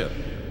inside a ship,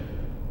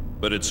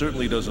 but it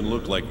certainly doesn't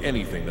look like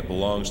anything that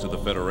belongs to the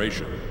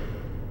Federation.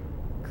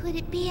 Could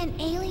it be an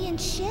alien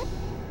ship?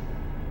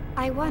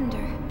 I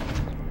wonder.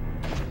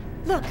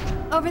 Look,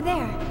 over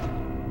there.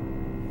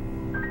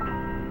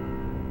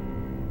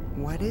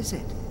 What is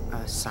it?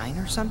 A sign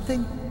or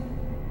something?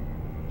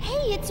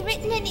 Hey, it's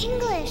written in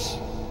English.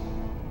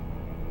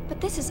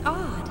 But this is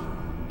odd.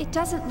 It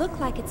doesn't look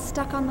like it's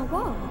stuck on the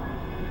wall.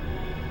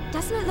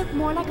 Doesn't it look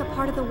more like a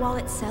part of the wall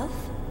itself?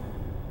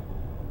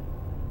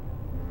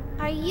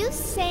 Are you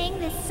saying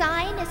this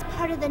sign is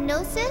part of the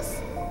Gnosis?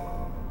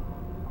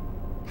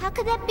 How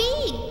could that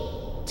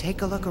be?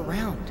 Take a look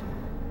around.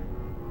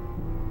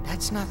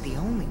 That's not the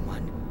only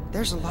one.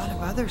 There's a lot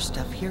of other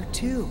stuff here,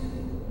 too.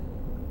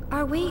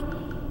 Are we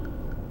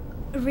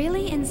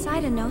really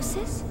inside a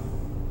Gnosis?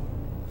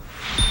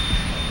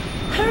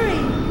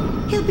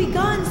 Hurry! He'll be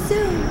gone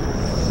soon!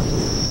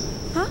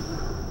 Huh?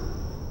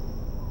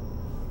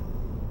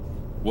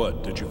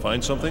 What, did you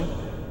find something?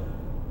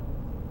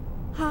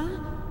 Huh?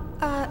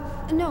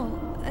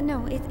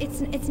 No,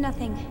 it's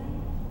nothing.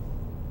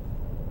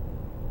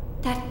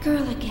 That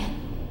girl again.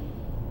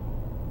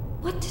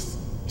 What does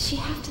she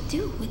have to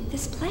do with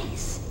this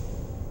place?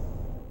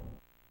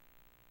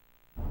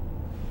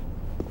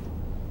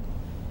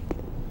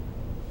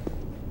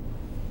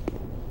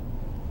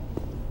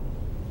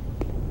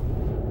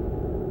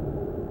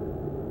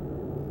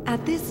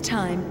 At this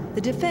time,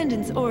 the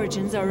defendant's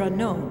origins are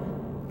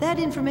unknown. That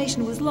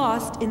information was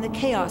lost in the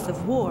chaos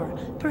of war,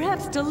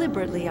 perhaps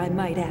deliberately, I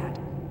might add.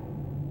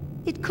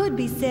 It could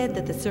be said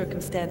that the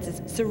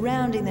circumstances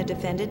surrounding the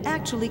defendant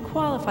actually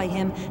qualify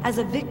him as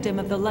a victim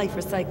of the life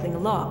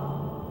recycling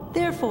law.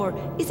 Therefore,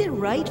 is it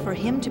right for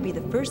him to be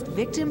the first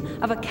victim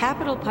of a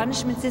capital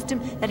punishment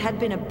system that had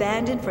been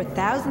abandoned for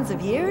thousands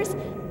of years?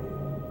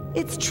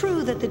 It's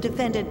true that the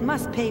defendant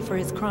must pay for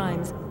his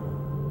crimes.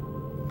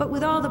 But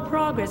with all the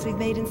progress we've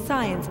made in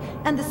science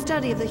and the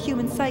study of the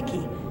human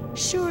psyche,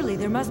 surely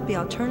there must be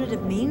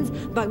alternative means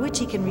by which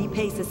he can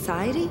repay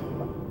society?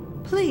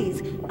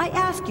 Please, I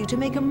ask you to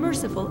make a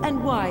merciful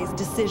and wise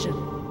decision.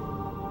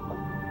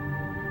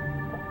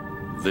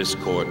 This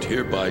court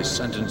hereby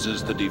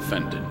sentences the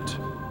defendant,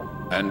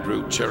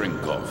 Andrew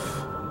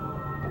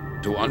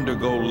Cherenkov, to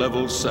undergo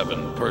Level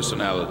 7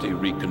 personality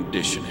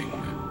reconditioning.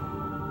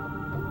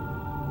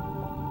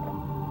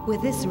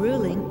 With this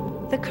ruling,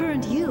 the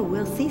current you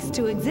will cease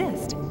to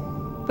exist.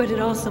 But it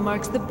also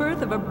marks the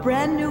birth of a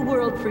brand new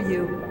world for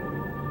you.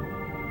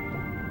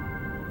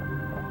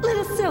 Let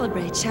us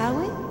celebrate, shall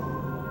we?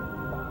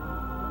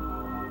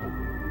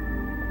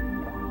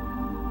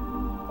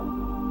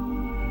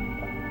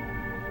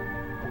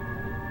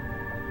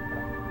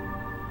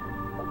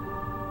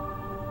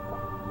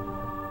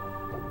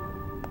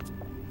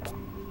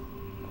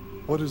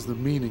 What is the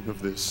meaning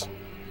of this?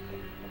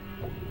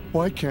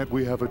 Why can't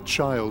we have a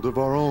child of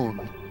our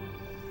own?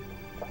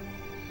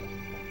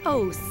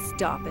 Oh,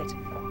 stop it.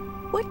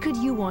 What could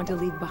you want to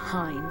leave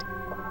behind?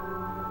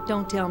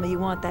 Don't tell me you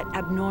want that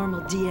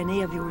abnormal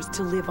DNA of yours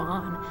to live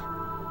on.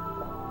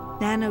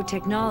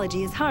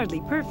 Nanotechnology is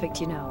hardly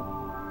perfect, you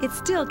know. It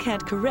still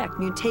can't correct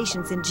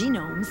mutations in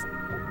genomes.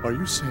 Are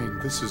you saying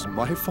this is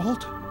my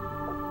fault?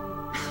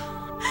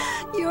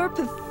 You're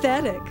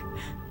pathetic.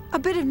 A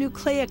bit of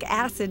nucleic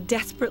acid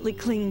desperately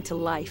clinging to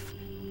life.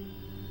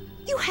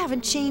 You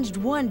haven't changed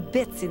one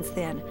bit since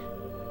then.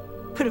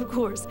 But of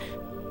course,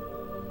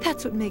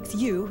 that's what makes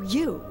you,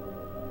 you.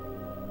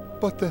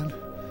 But then,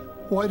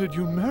 why did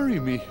you marry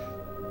me?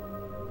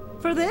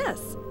 For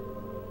this.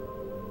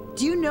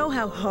 Do you know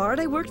how hard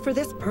I worked for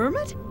this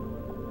permit?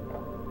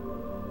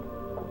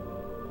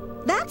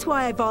 That's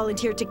why I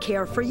volunteered to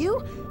care for you.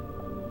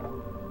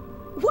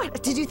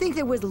 What, did you think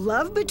there was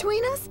love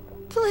between us?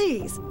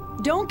 Please,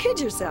 don't kid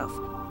yourself.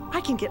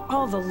 I can get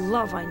all the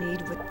love I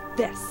need with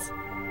this.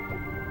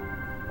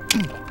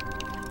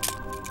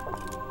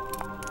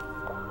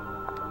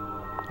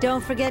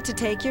 Don't forget to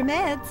take your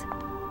meds.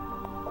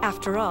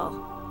 After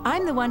all,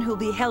 I'm the one who'll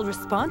be held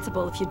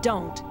responsible if you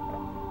don't.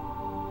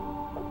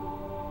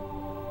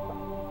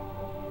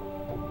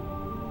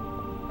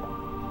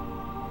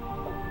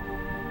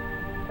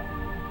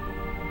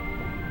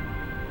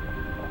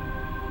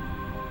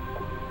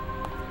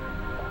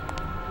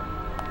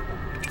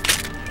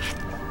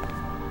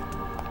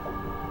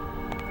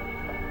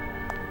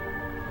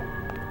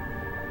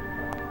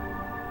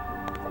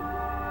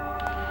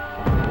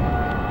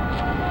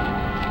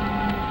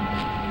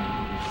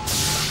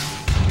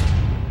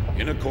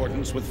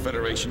 accordance with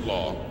Federation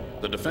law,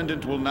 the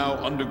defendant will now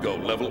undergo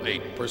Level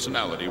 8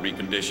 personality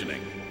reconditioning.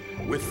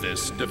 With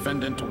this,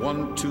 Defendant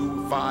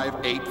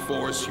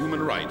 12584's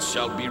human rights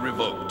shall be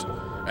revoked,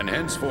 and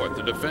henceforth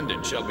the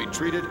defendant shall be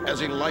treated as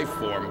a life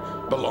form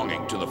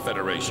belonging to the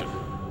Federation.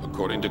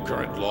 According to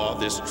current law,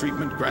 this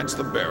treatment grants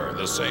the bearer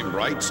the same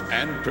rights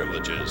and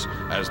privileges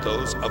as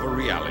those of a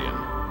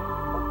Realian.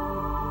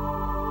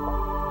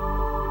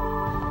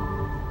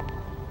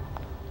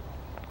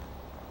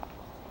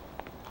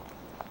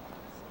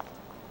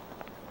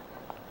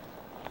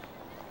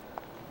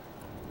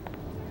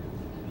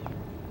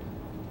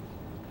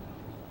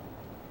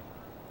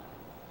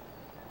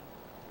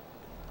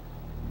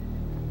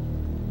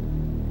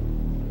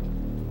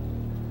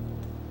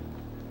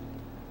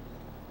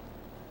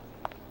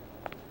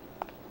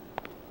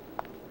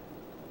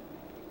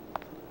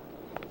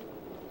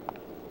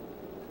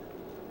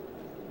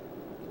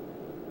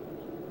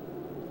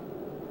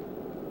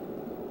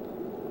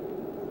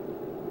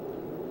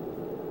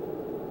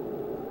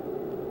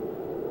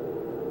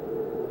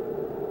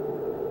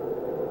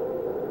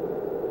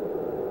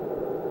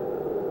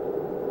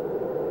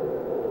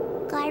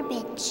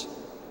 Garbage.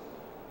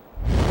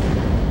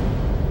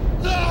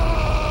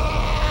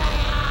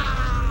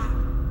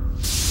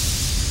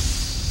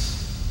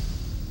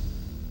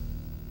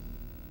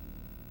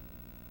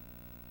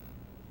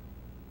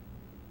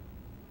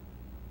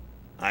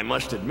 I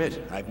must admit,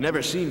 I've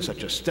never seen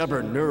such a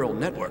stubborn neural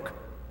network.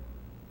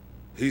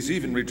 He's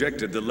even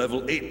rejected the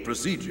Level 8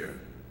 procedure.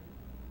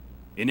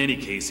 In any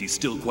case, he's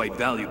still quite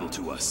valuable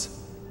to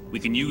us. We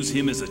can use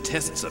him as a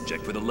test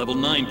subject for the Level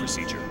 9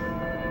 procedure.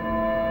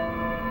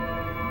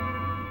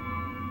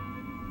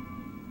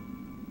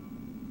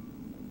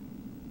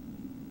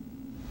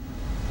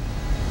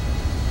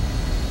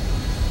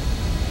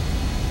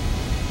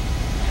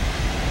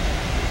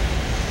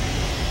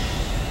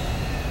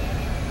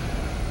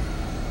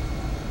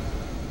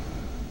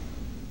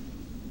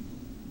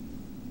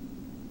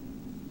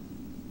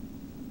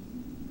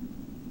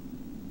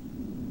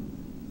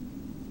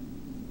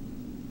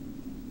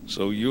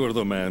 So you're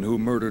the man who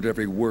murdered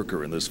every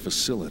worker in this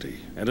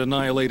facility and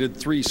annihilated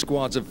 3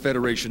 squads of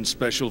Federation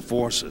Special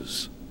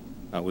Forces.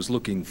 I was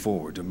looking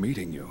forward to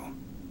meeting you.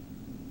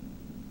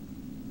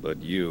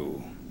 But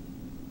you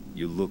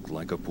look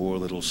like a poor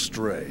little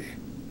stray.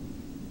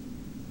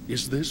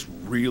 Is this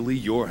really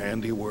your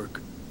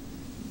handiwork?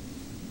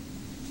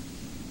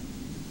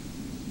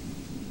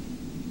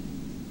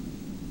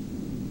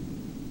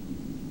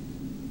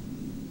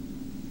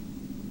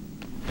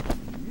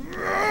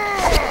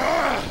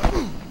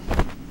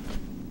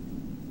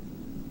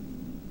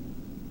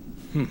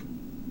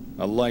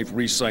 A life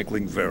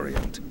recycling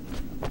variant.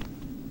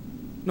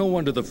 No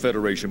wonder the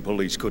Federation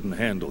police couldn't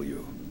handle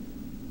you.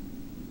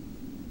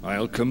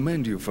 I'll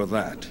commend you for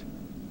that.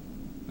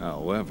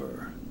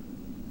 However...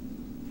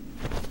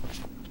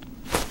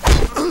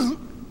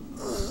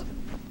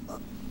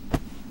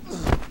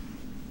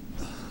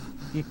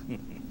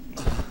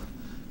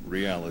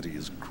 Reality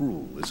is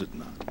cruel, is it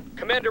not?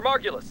 Commander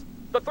Margulis,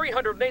 the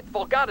 308th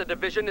Volgata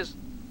Division is...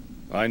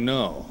 I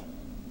know.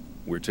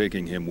 We're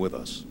taking him with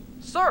us.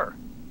 Sir,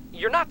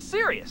 you're not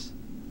serious.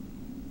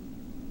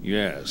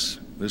 Yes,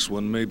 this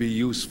one may be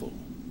useful.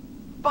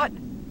 But...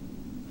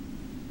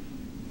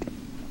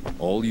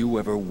 all you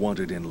ever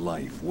wanted in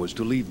life was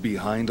to leave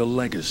behind a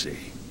legacy.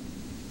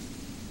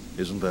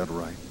 Isn't that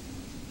right?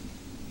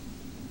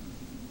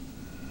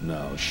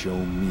 Now show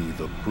me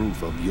the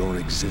proof of your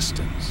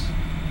existence.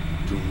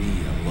 To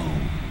me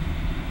alone.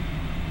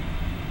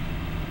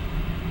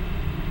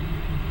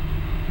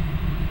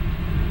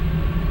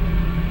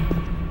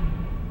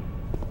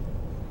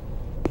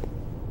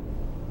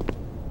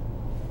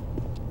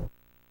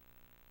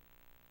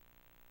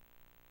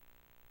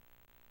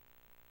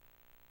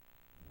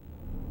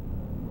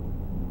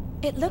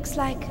 It looks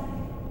like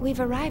we've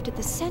arrived at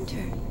the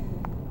center.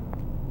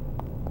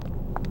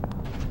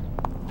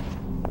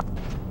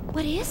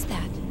 What is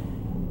that?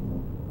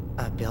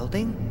 A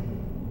building?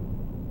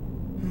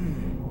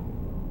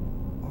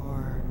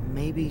 Or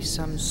maybe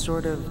some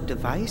sort of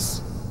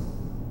device?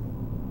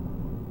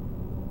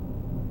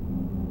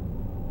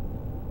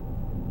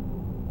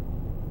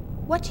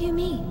 What do you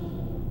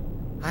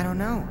mean? I don't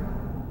know.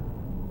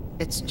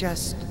 It's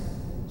just...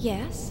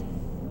 Yes?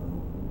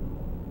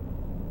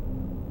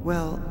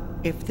 Well,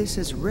 if this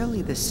is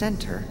really the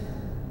center,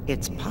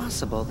 it's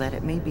possible that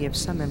it may be of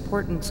some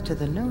importance to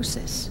the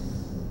Gnosis.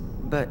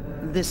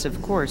 But this,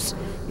 of course,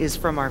 is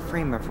from our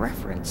frame of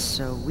reference,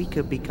 so we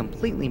could be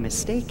completely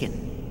mistaken.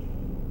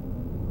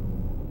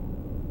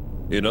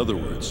 In other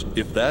words,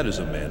 if that is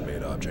a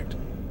man-made object,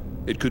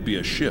 it could be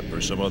a ship or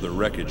some other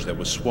wreckage that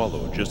was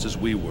swallowed just as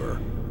we were.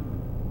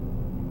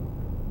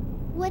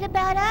 What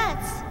about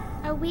us?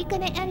 Are we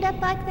gonna end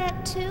up like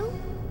that too?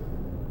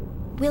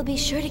 We'll be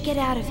sure to get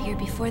out of here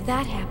before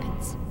that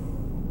happens.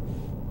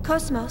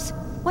 Cosmos,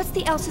 what's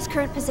the Elsa's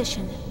current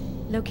position?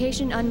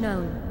 Location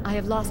unknown. I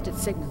have lost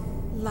its signal.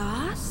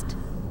 Lost?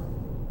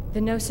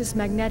 The Gnosis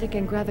magnetic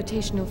and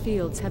gravitational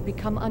fields have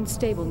become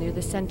unstable near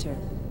the center.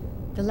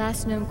 The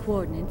last known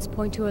coordinates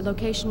point to a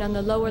location on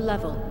the lower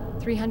level,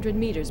 300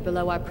 meters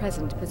below our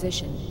present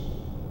position.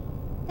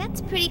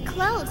 That's pretty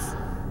close.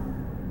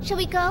 Shall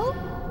we go?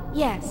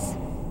 Yes.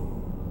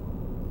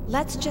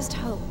 Let's just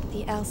hope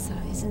the Elsa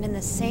isn't in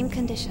the same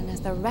condition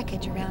as the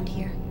wreckage around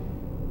here.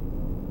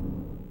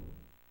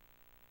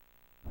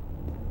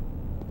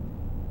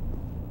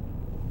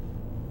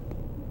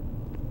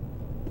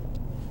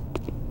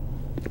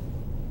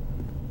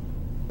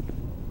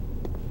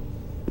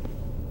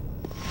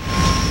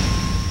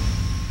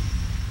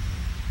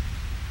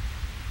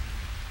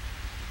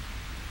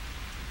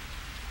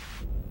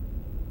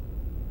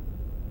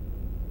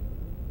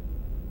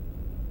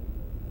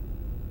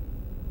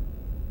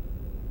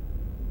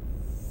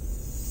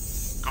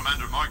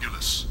 Commander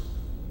Margulis,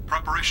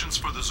 preparations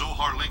for the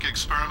Zohar Link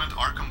experiment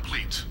are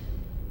complete.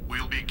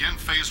 We'll begin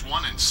Phase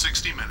 1 in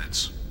 60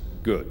 minutes.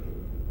 Good.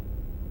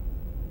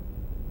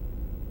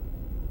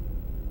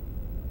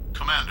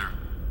 Commander,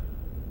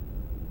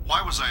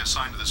 why was I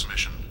assigned this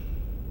mission?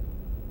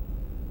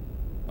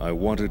 I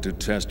wanted to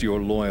test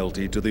your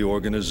loyalty to the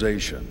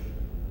organization.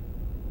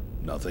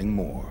 Nothing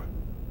more.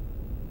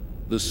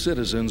 The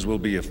citizens will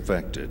be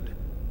affected,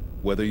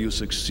 whether you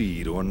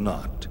succeed or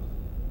not.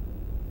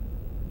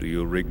 Do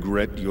you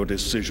regret your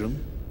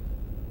decision?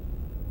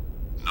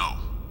 No.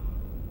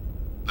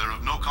 They're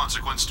of no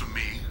consequence to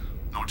me,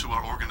 nor to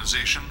our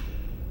organization,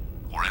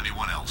 or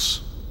anyone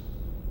else.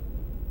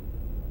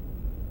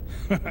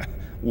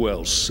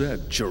 Well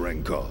said,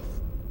 Cherenkov.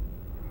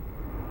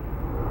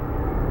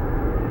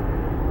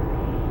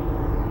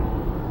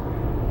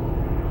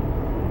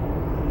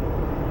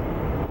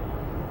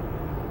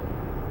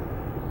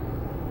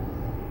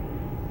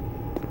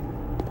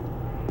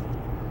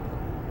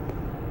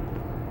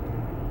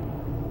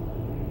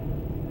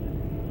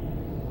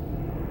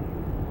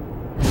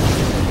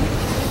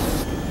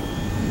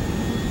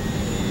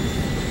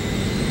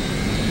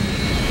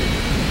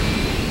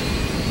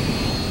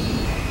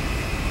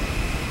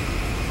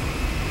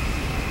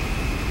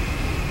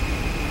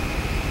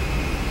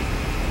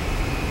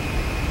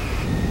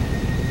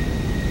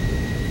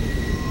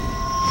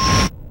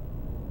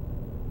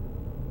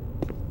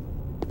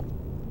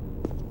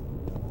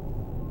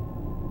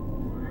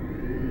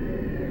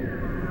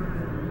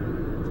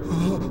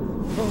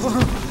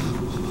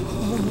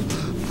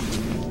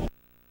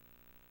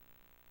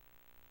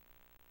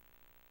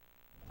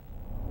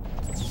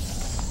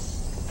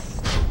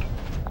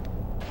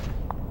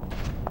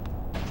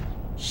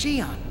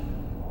 Shion,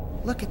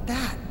 look at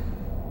that.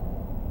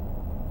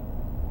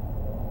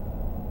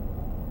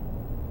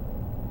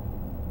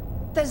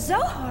 The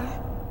Zohar?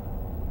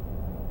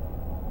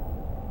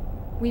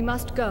 We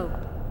must go.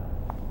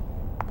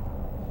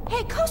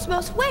 Hey,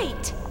 Cosmos,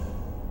 wait!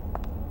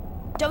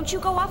 Don't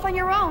you go off on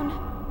your own.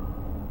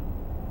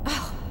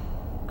 Oh,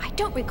 I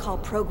don't recall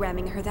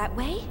programming her that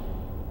way.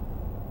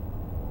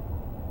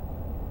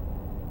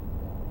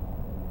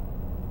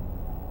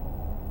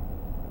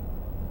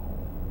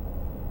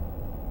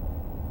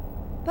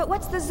 But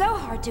what's the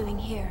Zohar doing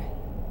here?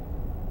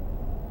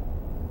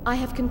 I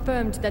have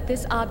confirmed that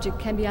this object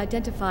can be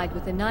identified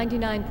with a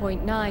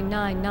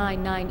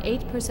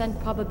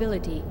 99.99998%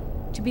 probability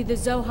to be the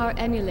Zohar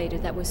emulator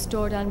that was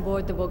stored on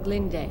board the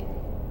Woglinde.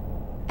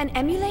 An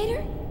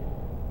emulator?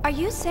 Are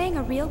you saying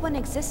a real one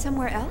exists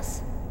somewhere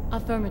else?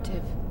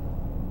 Affirmative.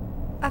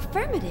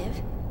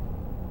 Affirmative?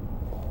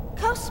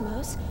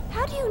 Cosmos,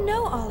 how do you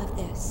know all of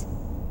this?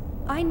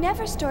 I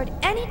never stored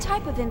any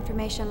type of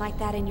information like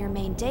that in your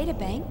main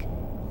databank.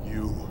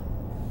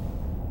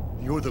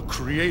 You're the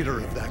creator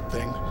of that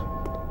thing.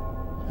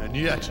 And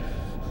yet,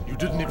 you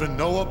didn't even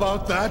know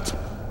about that?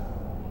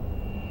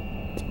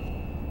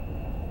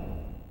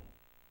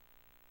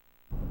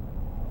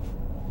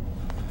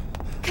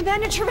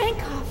 Commander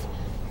Cherenkov!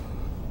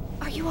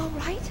 Are you all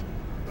right?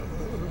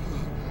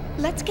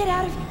 Let's get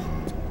out of here.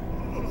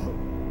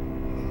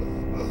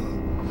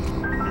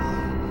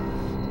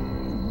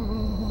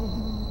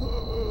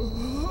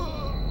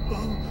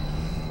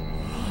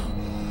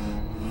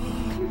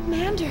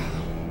 Commander,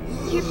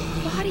 your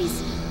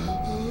body's...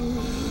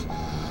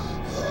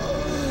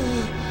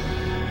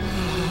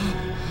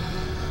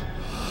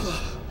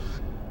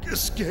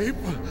 Escape?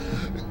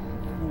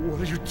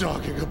 What are you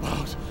talking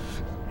about?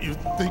 You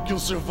think you'll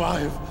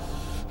survive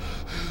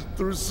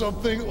through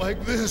something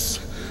like this?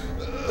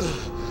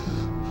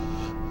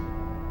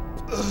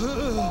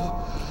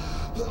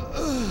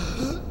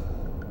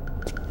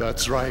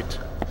 That's right.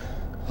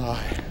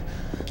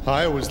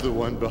 I was the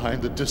one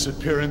behind the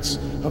disappearance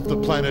of the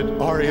planet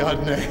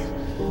Ariadne.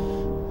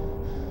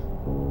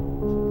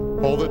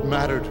 All that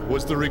mattered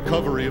was the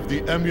recovery of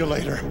the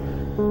emulator.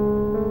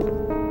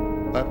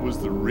 That was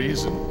the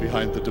reason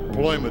behind the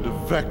deployment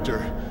of Vector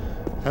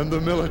and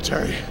the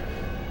military.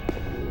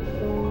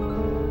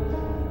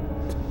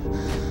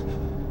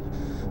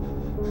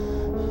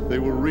 They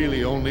were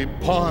really only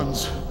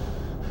pawns.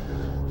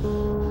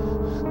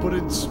 But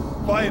in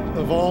spite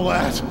of all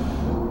that,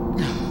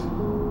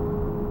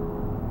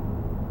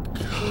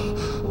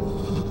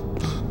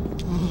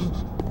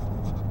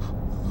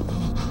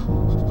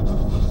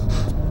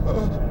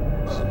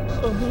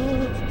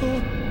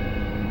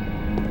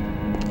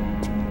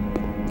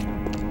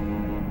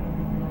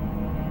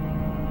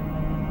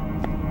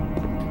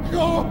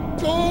 Go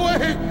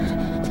away!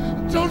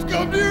 Don't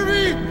come near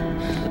me!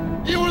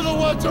 You were the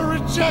ones who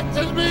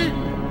rejected me!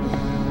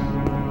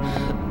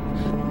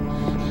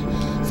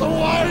 So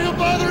why are you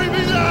bothering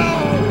me now?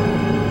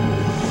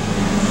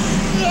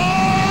 No!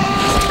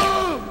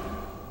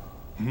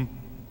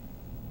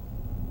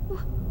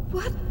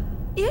 What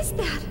is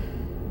that?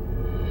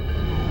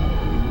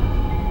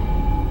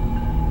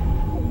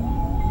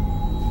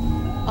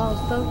 All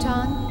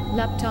photon,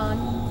 lepton,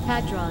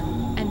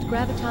 hadron, and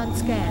graviton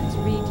scans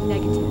read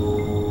negative.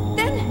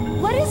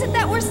 Then what is it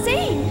that we're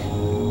seeing?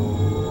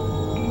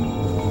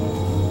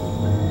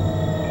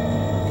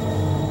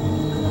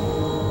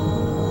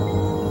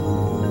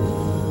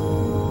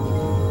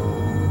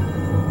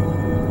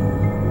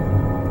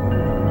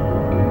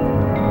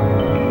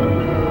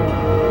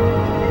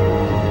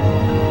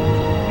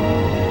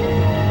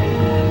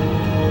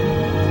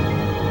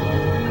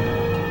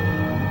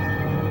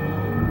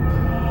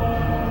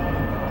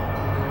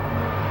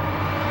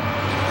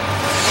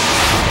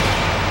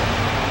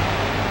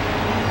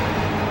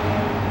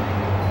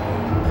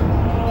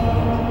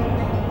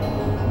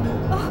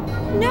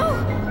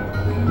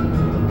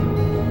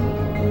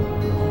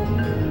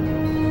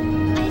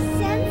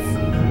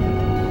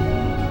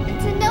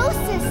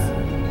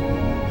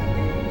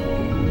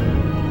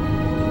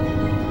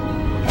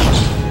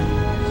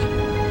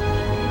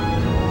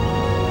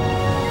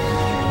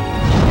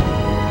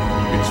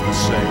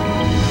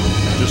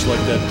 Just like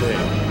that day.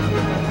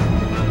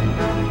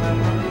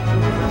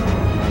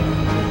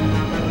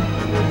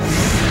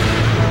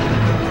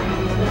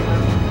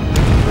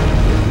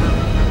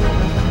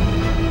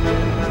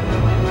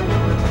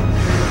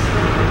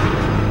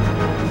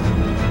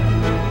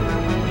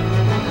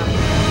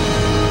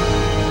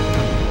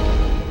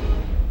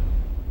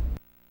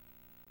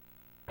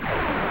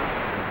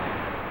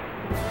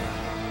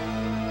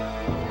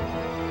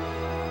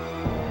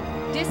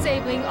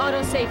 Disabling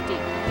auto safety.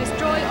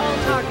 Destroy all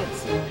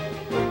targets.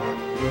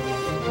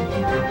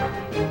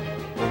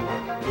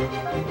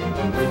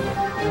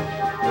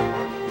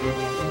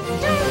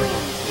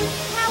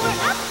 Power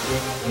up!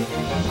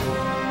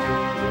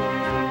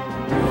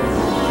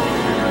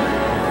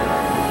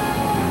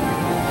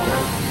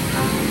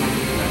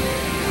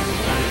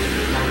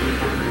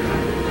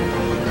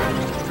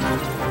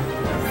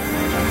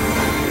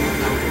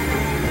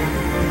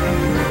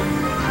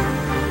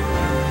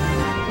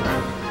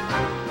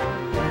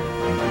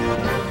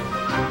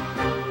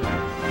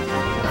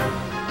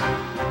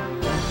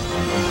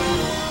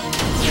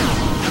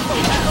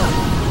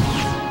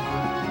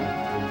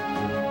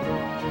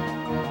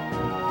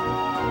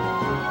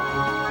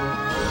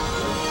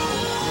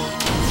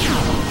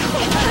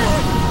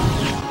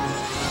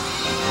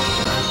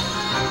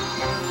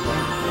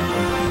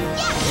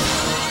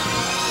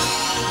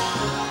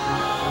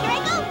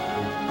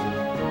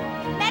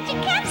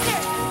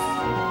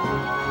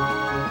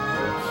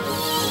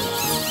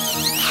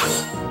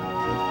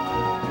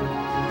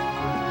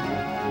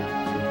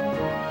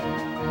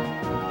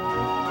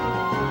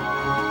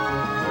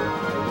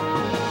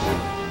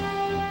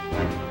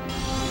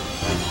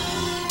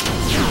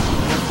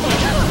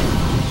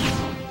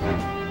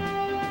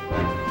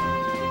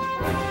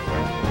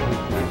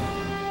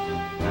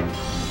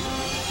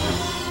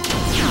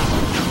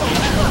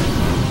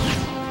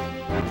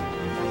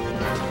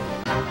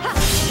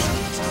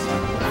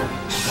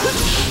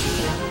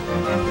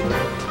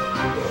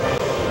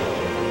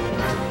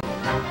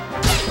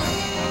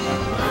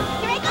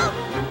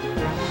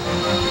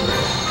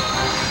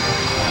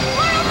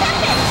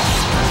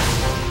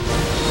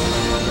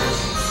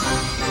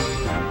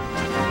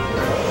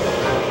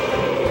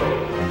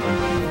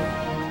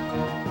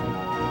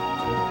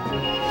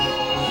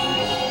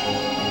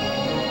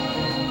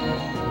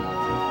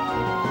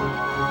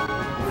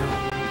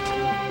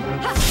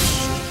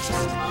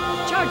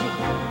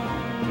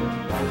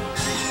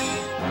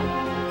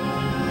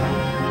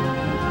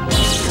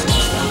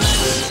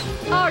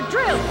 Our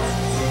drills!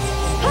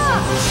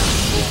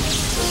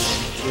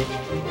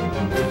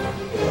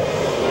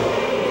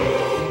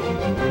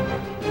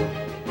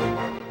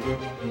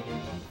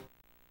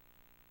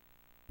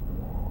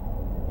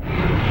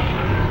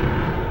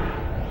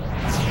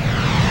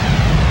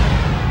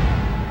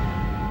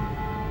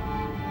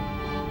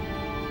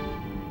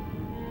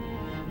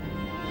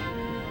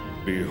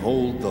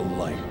 Behold the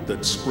light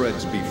that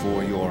spreads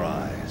before your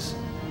eyes.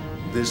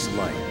 This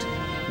light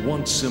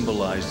once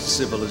symbolized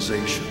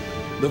civilization,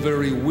 the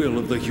very will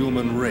of the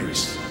human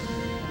race.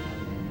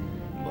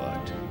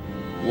 But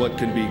what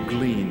can be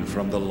gleaned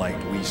from the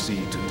light we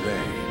see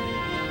today?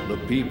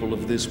 The people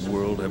of this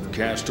world have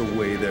cast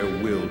away their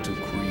will to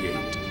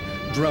create,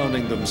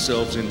 drowning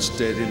themselves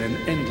instead in an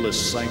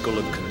endless cycle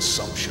of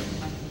consumption.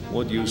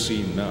 What you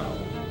see now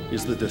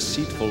is the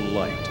deceitful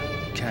light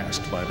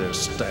cast by their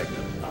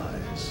stagnant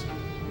eyes.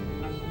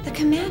 The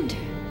commander.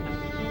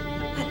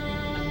 But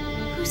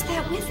who's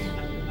that with him?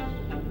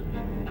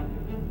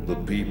 The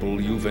people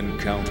you've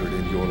encountered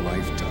in your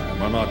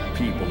lifetime are not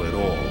people at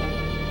all.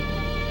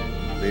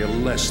 They are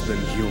less than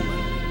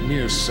human,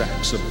 mere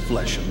sacks of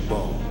flesh and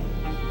bone.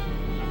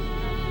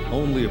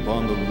 Only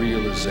upon the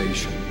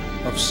realization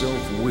of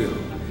self-will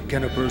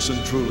can a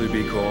person truly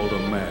be called a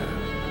man.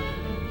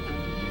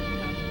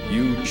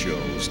 You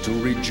chose to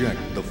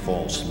reject the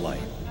false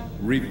light,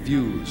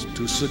 refused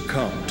to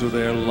succumb to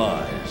their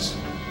lies.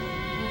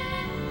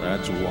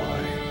 That's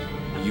why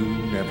you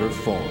never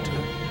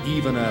faltered,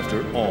 even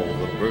after all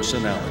the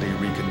personality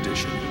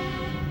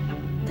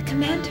reconditioning. The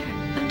commander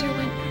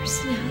underwent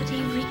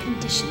personality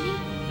reconditioning?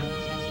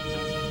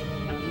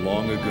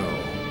 Long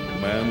ago,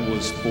 man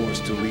was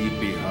forced to leave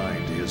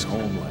behind his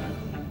homeland.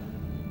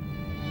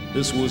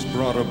 This was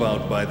brought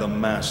about by the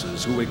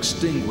masses who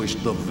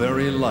extinguished the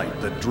very light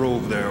that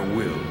drove their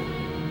will.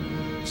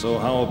 So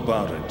how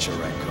about it,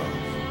 Cherenkov?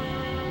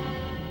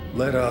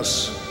 Let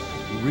us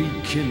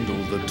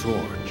rekindle the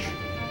torch,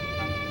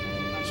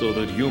 so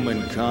that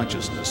human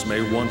consciousness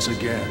may once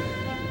again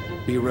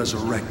be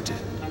resurrected,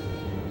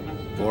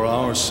 for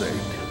our sake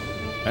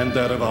and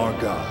that of our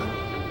God.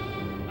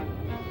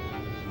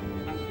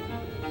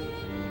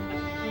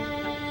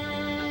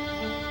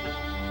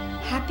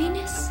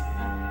 Happiness?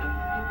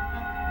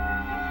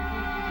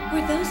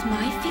 Were those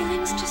my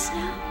feelings just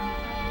now?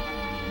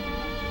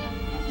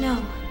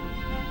 No.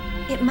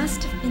 It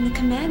must have been the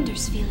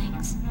Commander's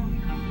feelings.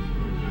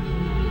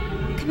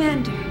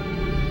 Commander,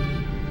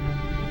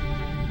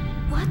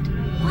 what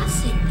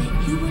was it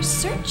that you were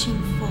searching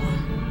for?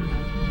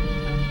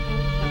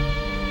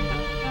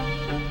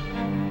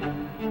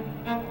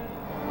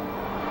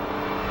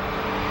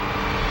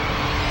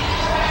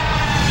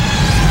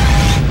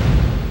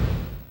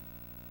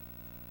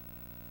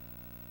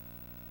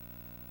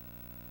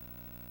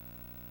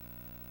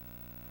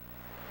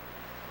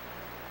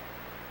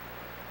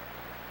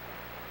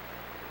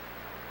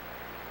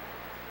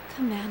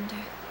 Commander.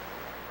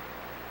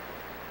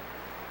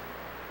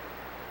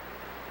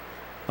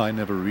 I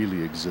never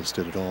really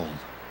existed at all.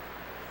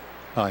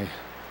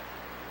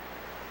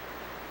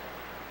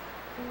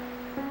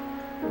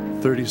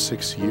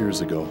 36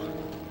 years ago,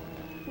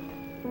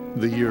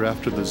 the year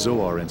after the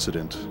Zoar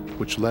incident,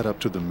 which led up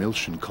to the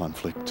Miltian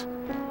conflict,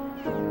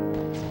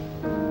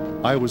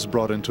 I was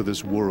brought into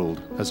this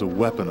world as a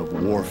weapon of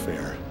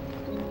warfare.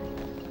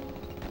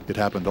 It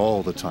happened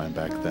all the time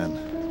back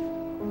then.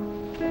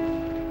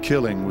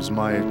 Killing was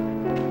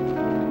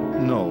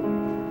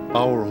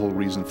our whole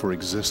reason for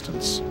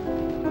existence.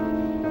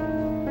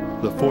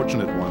 The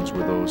fortunate ones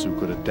were those who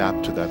could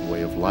adapt to that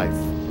way of life.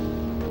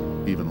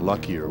 Even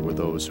luckier were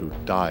those who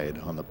died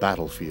on the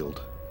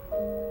battlefield.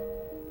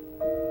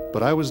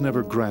 But I was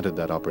never granted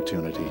that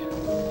opportunity.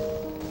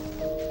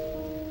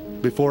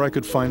 Before I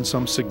could find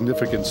some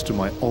significance to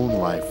my own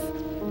life,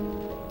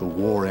 the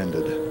war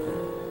ended.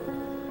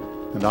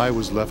 And I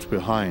was left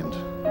behind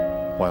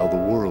while the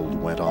world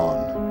went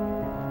on.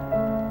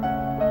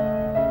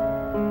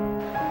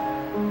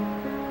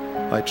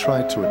 I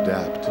tried to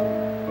adapt,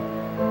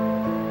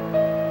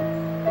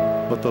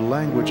 but the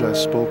language I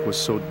spoke was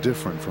so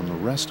different from the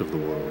rest of the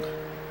world.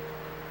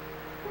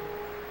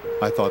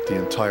 I thought the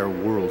entire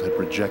world had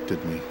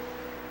rejected me.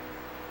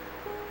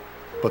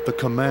 But the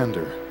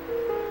commander,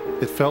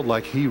 it felt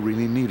like he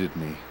really needed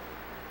me.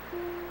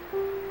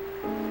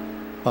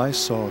 I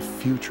saw a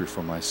future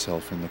for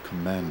myself in the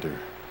commander.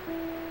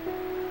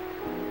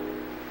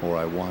 Or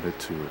I wanted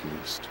to, at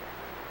least.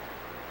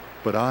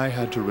 But I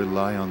had to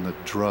rely on the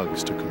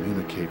drugs to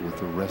communicate with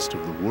the rest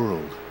of the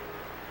world.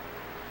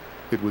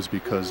 It was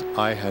because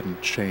I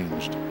hadn't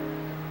changed.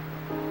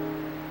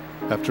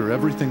 After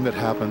everything that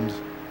happened,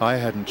 I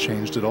hadn't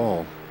changed at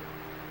all.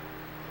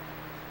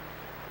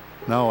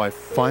 Now I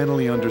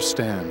finally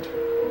understand.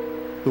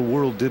 The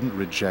world didn't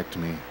reject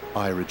me.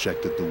 I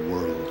rejected the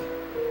world.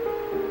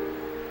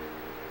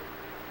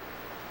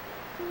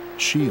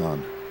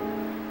 Shion,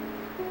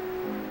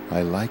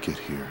 I like it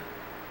here.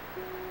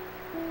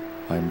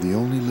 I'm the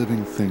only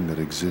living thing that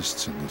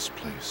exists in this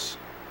place.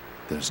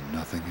 There's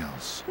nothing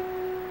else.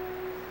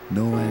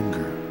 No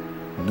anger,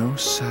 no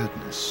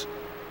sadness,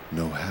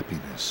 no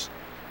happiness,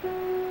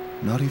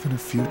 not even a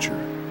future.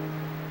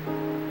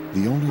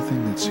 The only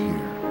thing that's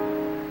here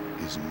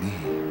is me.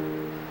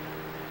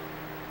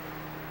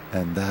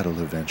 And that'll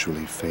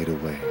eventually fade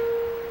away.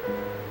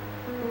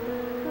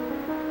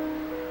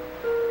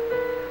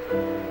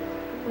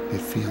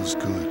 It feels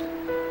good.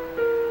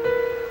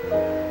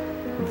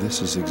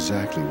 This is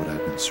exactly what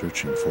I've been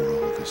searching for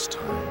all this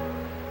time.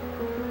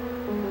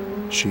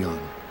 Shion,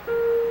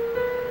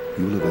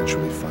 you'll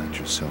eventually find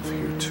yourself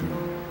here too.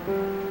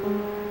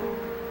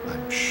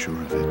 I'm sure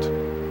of it.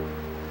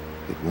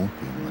 It won't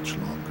be much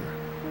longer.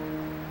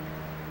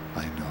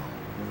 I know.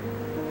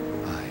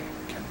 I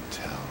can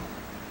tell.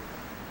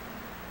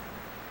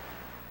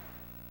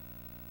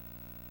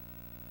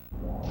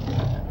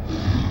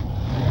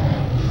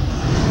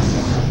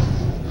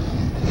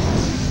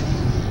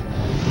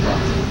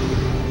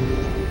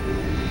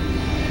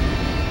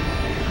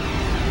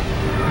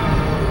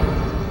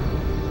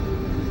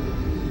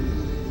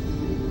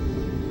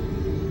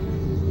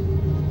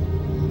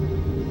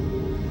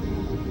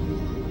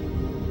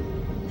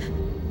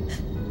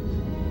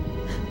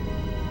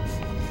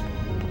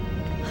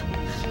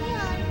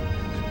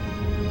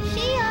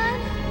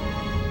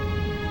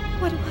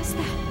 What was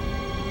that?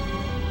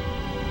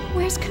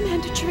 Where's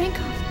Commander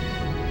Cherenkov?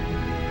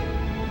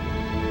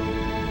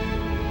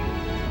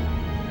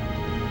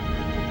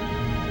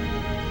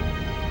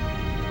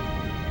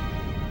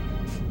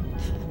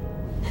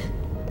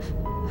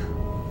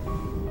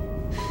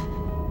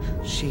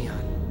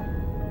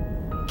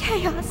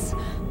 Chaos!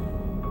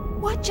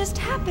 What just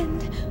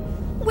happened?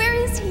 Where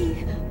is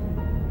he?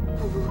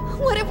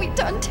 What have we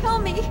done? Tell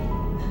me!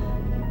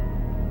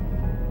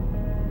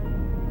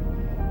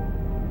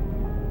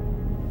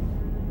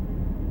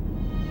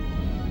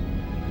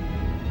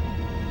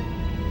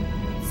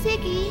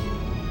 Ziggy,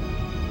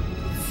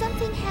 did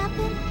something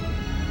happen?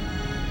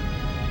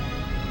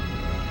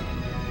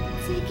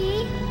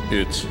 Ziggy?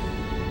 It's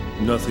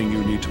nothing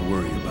you need to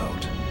worry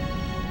about.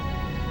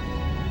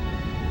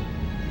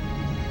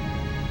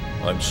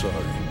 I'm sorry.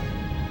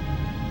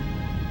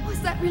 Was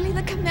that really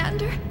the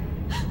commander?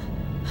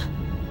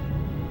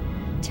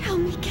 Tell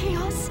me,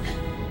 Chaos.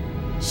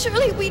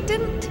 Surely we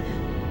didn't...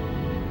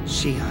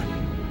 Shion,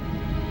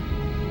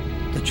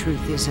 the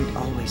truth isn't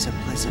always a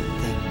pleasant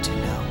thing to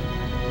know.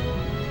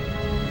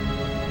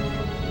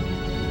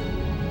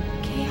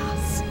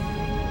 Chaos.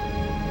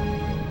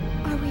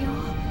 Are we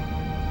all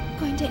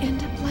going to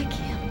end up like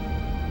him?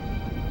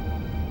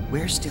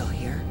 We're still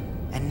here,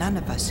 and none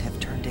of us have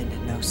turned into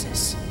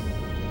Gnosis.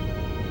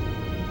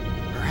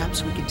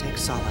 Perhaps we can take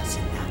solace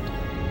in that.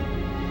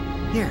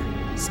 Here,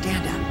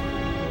 stand up.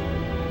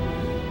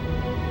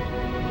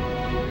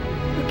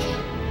 Okay.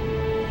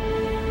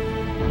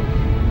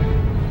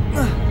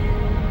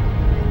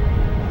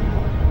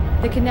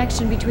 The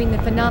connection between the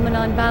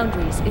phenomenon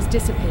boundaries is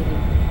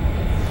dissipating.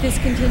 If this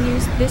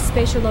continues, this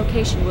spatial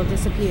location will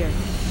disappear.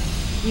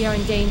 We are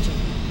in danger.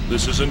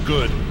 This isn't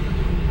good.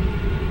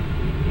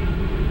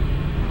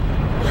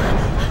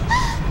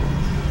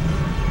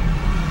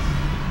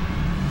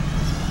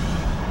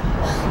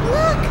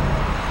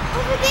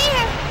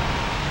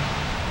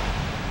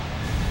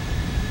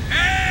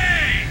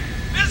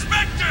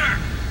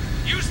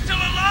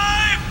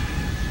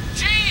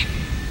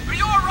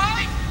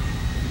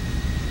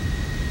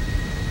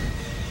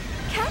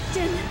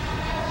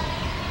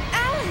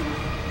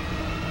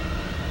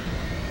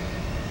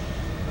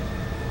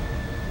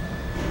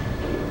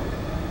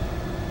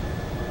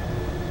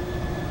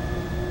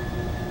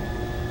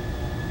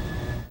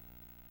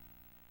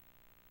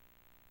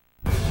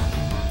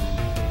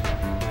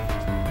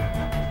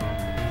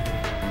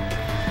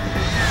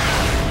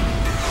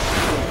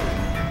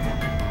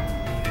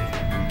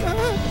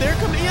 They're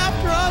coming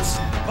after us!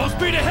 Full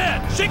speed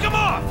ahead! Shake them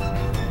off!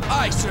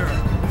 Aye, sir.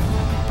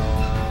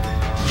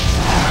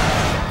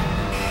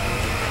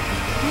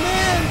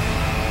 Man,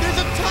 there's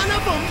a ton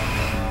of them!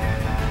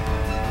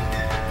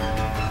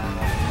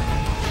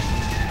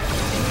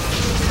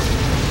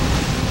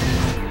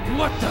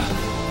 What the?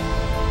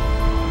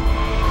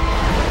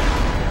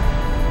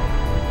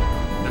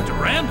 The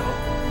Durandal?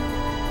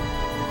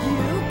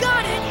 You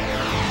got it!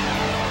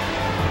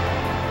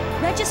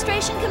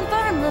 Registration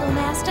confirmed, little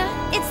master.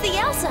 It's the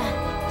Elsa.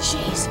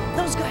 Jeez,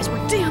 those guys were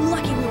damn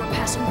lucky we were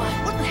passing by.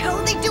 What the hell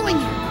are they doing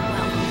here?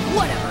 Well,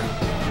 whatever.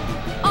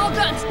 All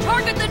guns,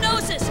 target the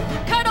Gnosis!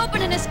 Cut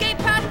open an escape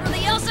path for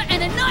the Elsa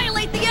and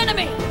annihilate the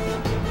enemy!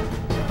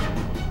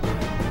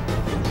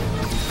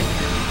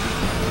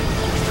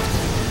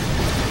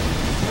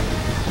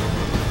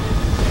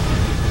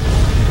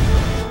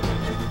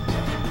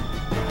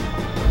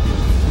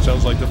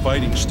 Sounds like the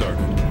fighting started.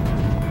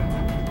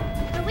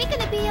 Are we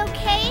gonna be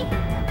okay?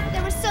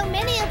 There were so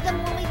many of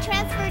them when we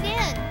transferred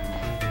in.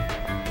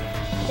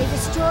 They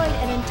destroyed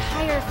an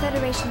entire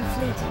Federation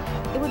fleet.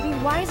 It would be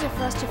wiser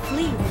for us to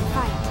flee than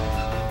fight.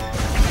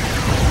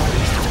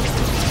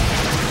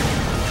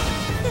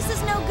 This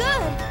is no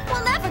good.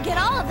 We'll never get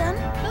all of them.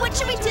 What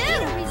should we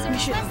do? We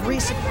should have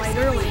resupplied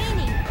earlier.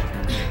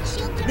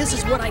 This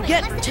is what I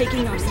get for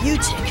taking on the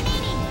UTIC.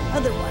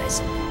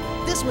 Otherwise,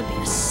 this would be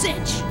a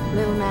cinch.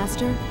 Little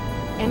Master,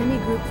 enemy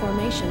group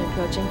formation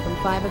approaching from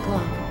 5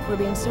 o'clock. We're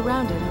being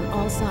surrounded on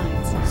all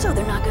sides. So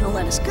they're not gonna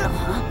let us go,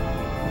 huh?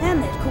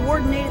 And they've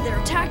coordinated their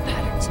attack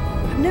patterns.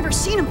 I've never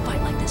seen them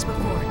fight like this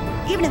before.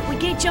 Even if we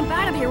gate jump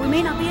out of here, we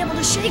may not be able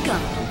to shake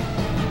them.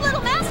 Little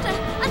Master,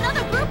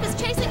 another group is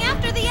chasing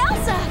after the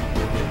Elsa!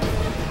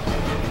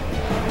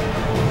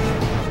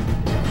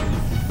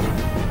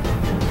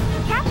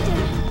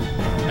 Captain!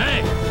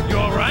 Hey, you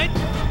alright?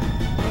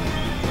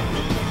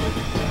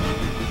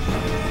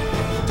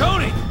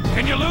 Tony,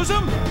 can you lose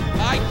them?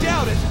 I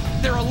doubt it.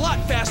 They're a lot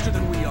faster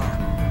than we are.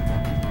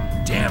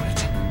 Damn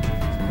it.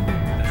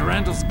 The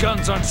Durandal's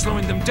guns aren't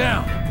slowing them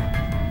down.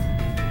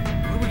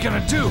 What are we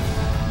gonna do?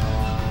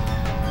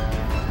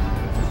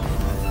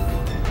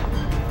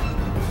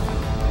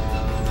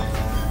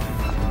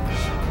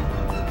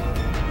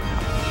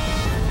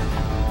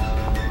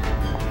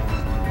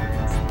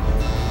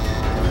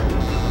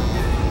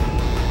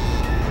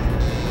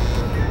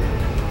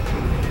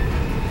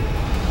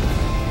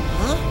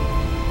 Huh?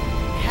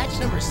 Hatch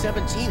number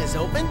 17 is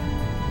open?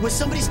 Was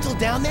somebody still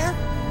down there?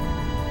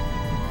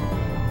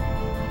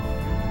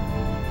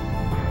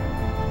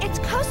 It's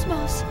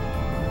Cosmos.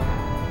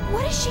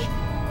 What is she?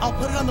 I'll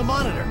put it on the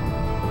monitor.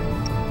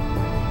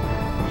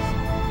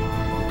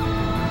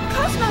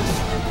 Cosmos!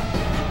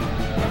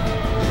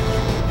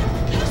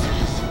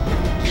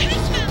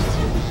 Cosmos!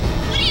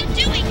 What are you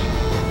doing?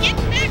 Get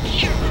back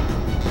here!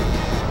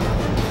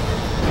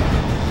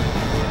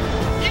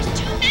 There's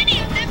too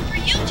many of them for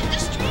you to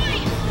destroy!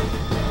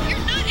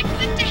 You're not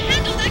equipped to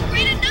handle that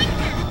great a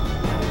number!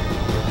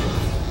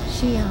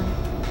 Xion.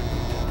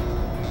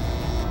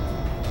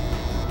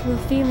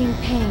 Will feeling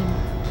pain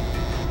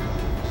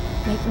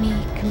make me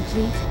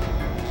complete?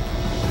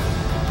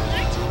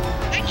 What?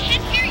 I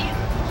can't hear you!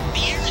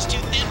 The air is too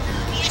thin for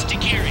her voice to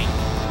carry.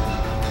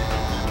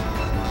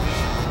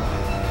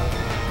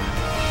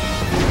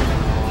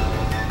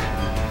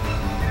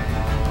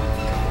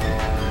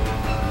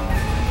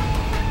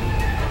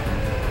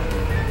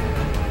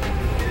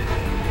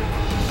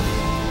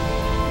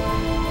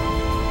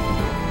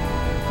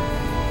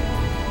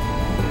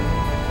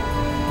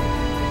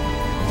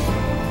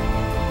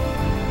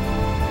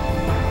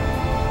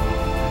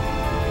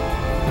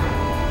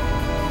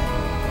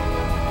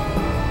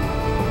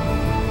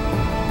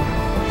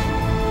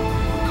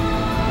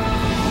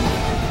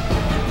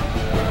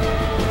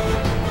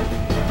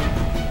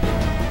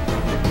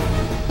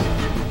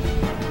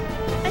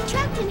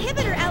 Attract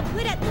inhibitor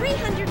output at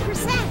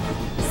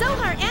 300%.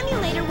 Zohar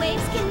emulator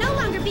waves can no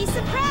longer be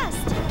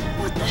suppressed.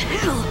 What the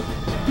hell?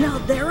 Now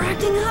they're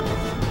acting up?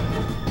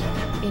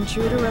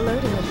 Intruder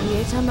alert in the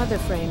Pieta mother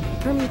frame.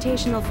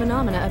 Permutational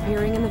phenomena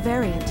appearing in the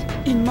variant.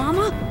 In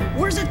Mama?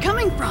 Where's it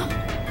coming from?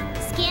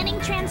 Scanning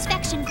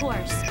transfection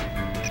course.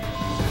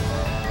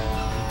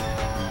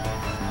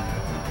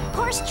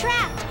 Course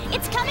tracked.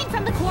 It's coming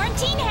from the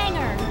quarantine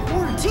hangar.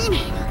 Quarantine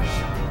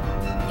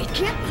hangar? It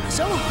can't be the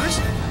Zohars.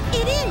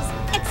 It is!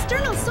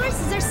 External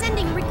sources are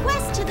sending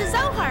requests to the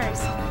Zohars.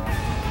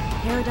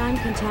 Paradigm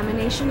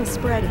contamination is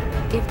spreading.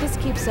 If this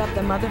keeps up,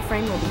 the mother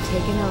frame will be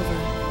taken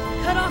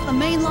over. Cut off the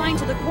main line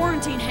to the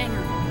quarantine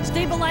hangar.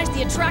 Stabilize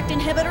the attract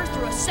inhibitor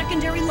through a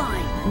secondary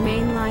line.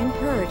 Main line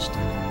purged.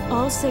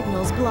 All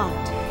signals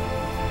blocked.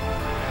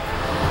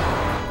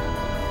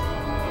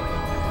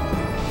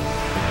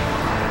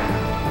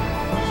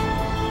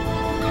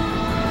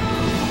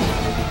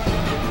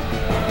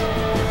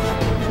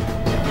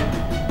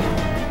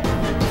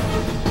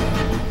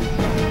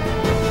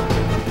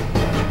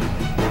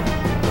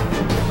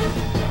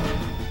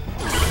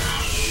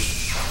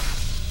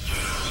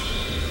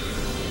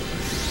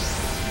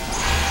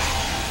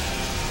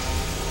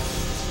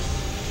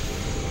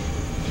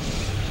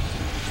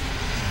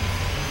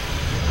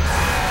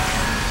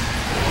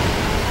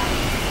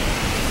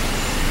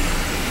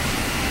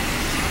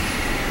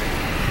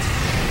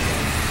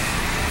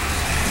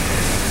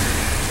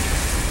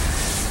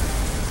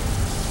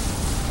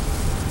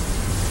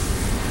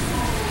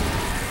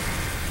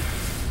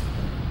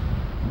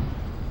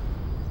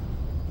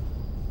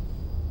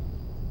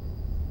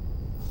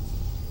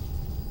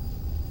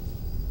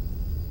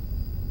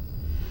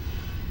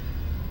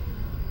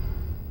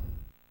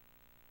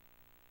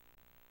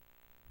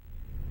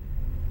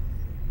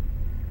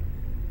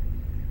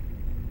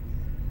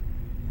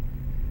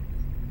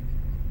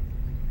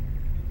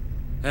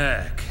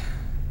 Heck,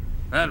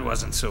 that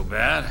wasn't so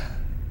bad.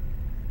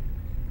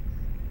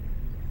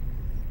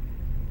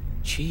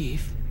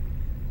 Chief?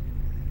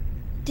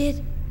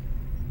 Did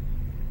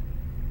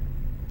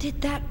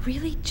that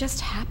really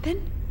just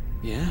happen?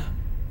 Yeah.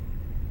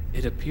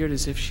 It appeared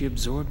as if she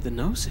absorbed the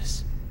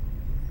Gnosis.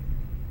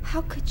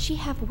 How could she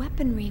have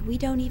weaponry we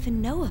don't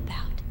even know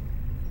about?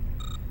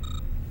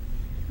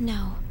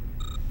 No,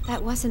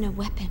 that wasn't a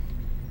weapon.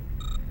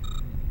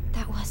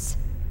 That was...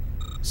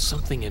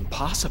 something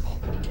impossible.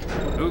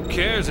 Who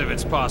cares if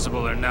it's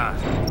possible or not?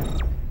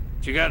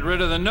 She got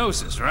rid of the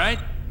Gnosis, right?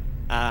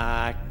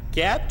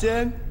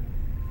 Captain.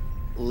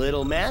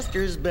 Little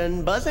Master's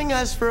been buzzing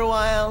us for a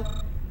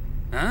while.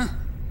 Huh?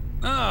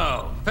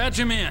 Oh, fetch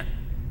him in.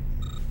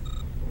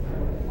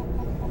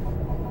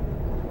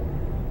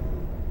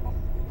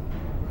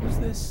 Who's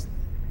this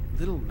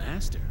Little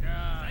Master?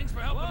 Thanks for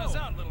helping us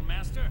out, Little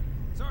Master.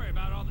 Sorry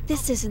about all the...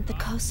 This isn't the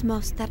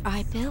cosmos that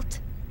I built.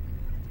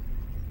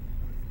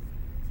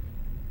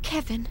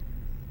 Kevin,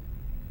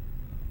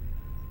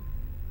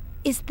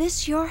 is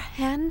this your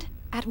hand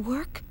at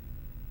work?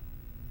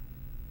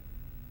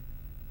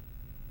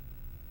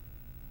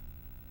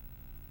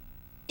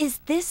 Is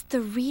this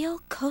the real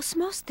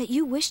cosmos that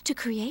you wish to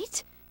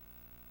create?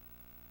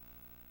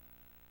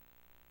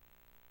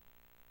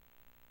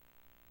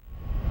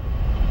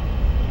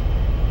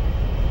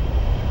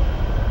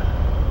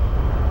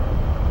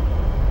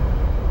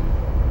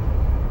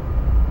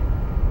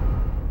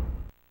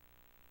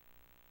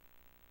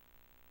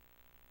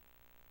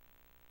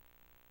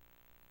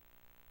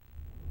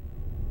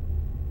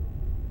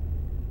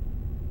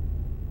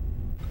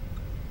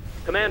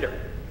 Commander.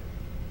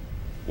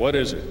 What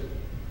is it?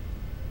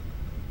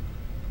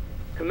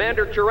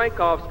 Commander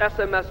Cherenkov's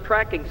SMS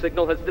tracking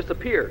signal has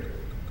disappeared.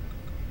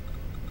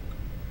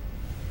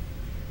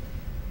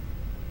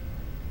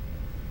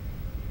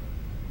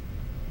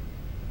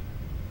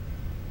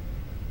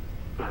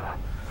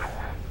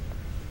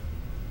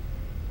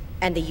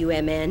 And the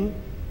UMN?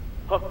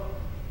 Huh.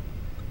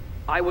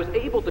 I was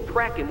able to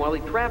track him while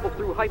he traveled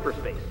through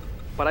hyperspace,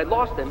 but I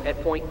lost him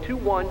at point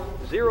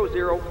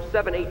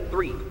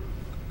 2100783.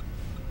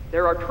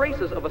 There are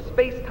traces of a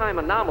space-time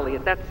anomaly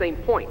at that same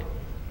point,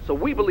 so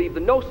we believe the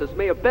Gnosis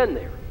may have been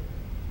there.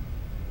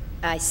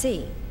 I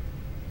see.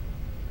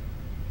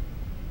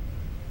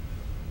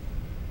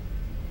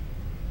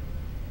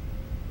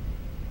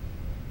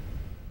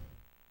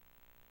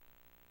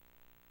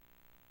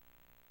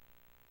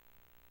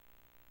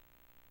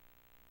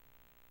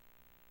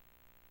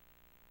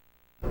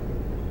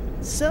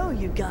 So,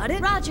 you got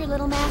it? Roger,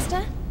 little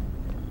master.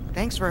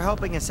 Thanks for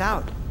helping us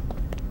out.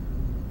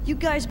 You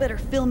guys better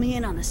fill me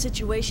in on the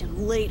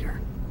situation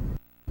later.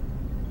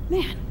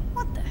 Man,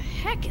 what the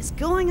heck is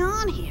going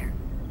on here?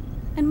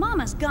 And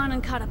Mama's gone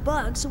and caught a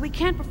bug, so we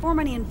can't perform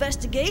any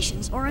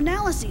investigations or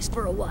analyses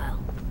for a while.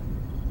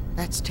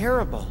 That's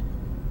terrible.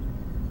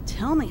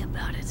 Tell me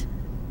about it.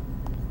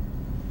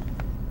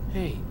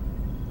 Hey,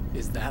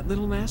 is that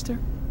Little Master?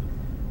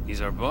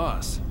 He's our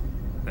boss.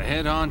 The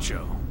head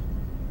honcho.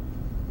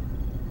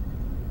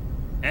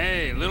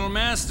 Hey, Little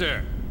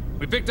Master.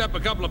 We picked up a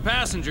couple of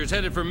passengers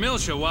headed for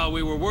Milsha while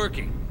we were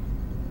working.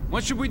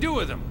 What should we do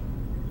with them?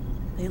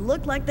 They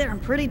look like they're in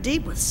pretty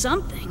deep with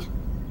something.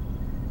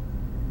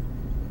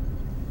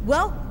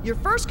 Well, your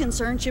first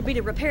concern should be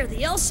to repair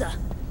the Elsa.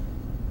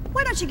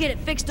 Why don't you get it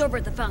fixed over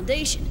at the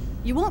Foundation?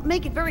 You won't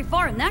make it very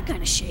far in that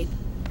kind of shape.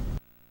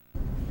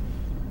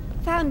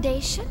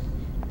 Foundation?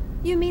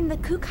 You mean the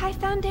Kukai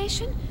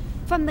Foundation?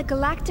 From the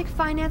Galactic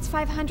Finance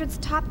 500's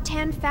top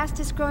 10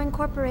 fastest growing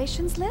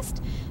corporations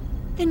list?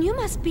 Then you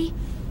must be...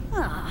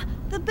 Ah,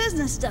 the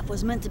business stuff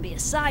was meant to be a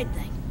side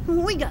thing.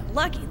 We got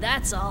lucky,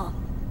 that's all.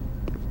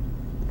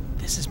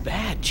 This is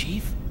bad,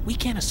 Chief. We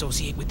can't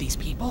associate with these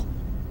people.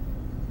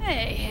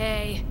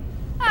 Hey,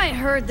 I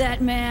heard that,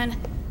 man.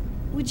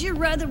 Would you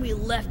rather we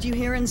left you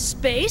here in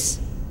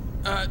space?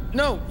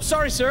 No,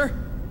 sorry, sir.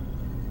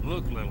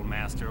 Look, Little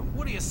Master,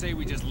 what do you say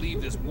we just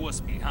leave this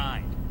wuss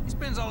behind? He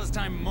spends all his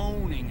time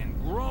moaning and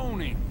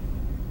groaning.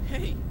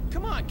 Hey,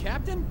 come on,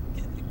 Captain.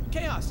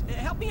 Chaos,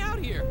 help me out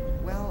here.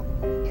 Well,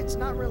 it's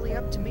not really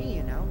up to me,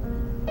 you know.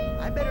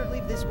 I better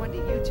leave this one to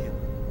you two.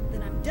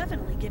 Then I'm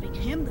definitely giving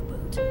him the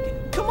boot.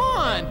 Come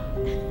on!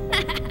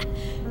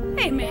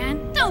 Hey,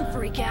 man, don't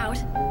freak out.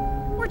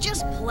 We're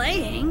just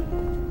playing.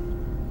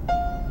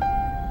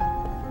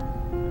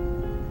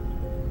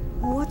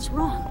 What's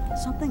wrong?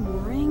 Something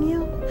worrying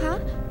you? Huh?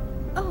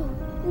 Oh,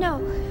 no.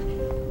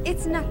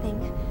 It's nothing.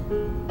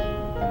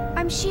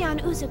 I'm Shion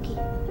Uzuki.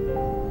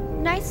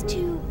 Nice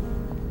to,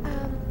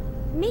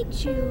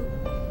 meet you.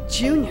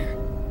 Junior.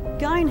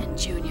 Guinan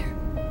Jr.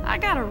 I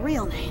got a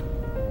real name,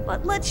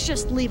 but let's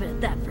just leave it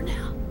at that for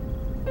now.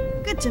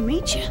 Good to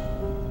meet you.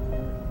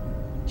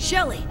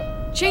 Shelley,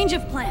 change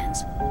of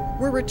plans.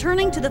 We're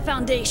returning to the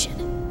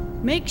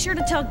Foundation. Make sure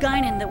to tell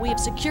Guinan that we have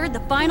secured the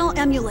final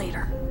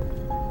emulator.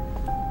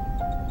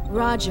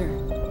 Roger.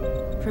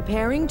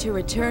 Preparing to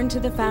return to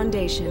the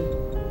Foundation.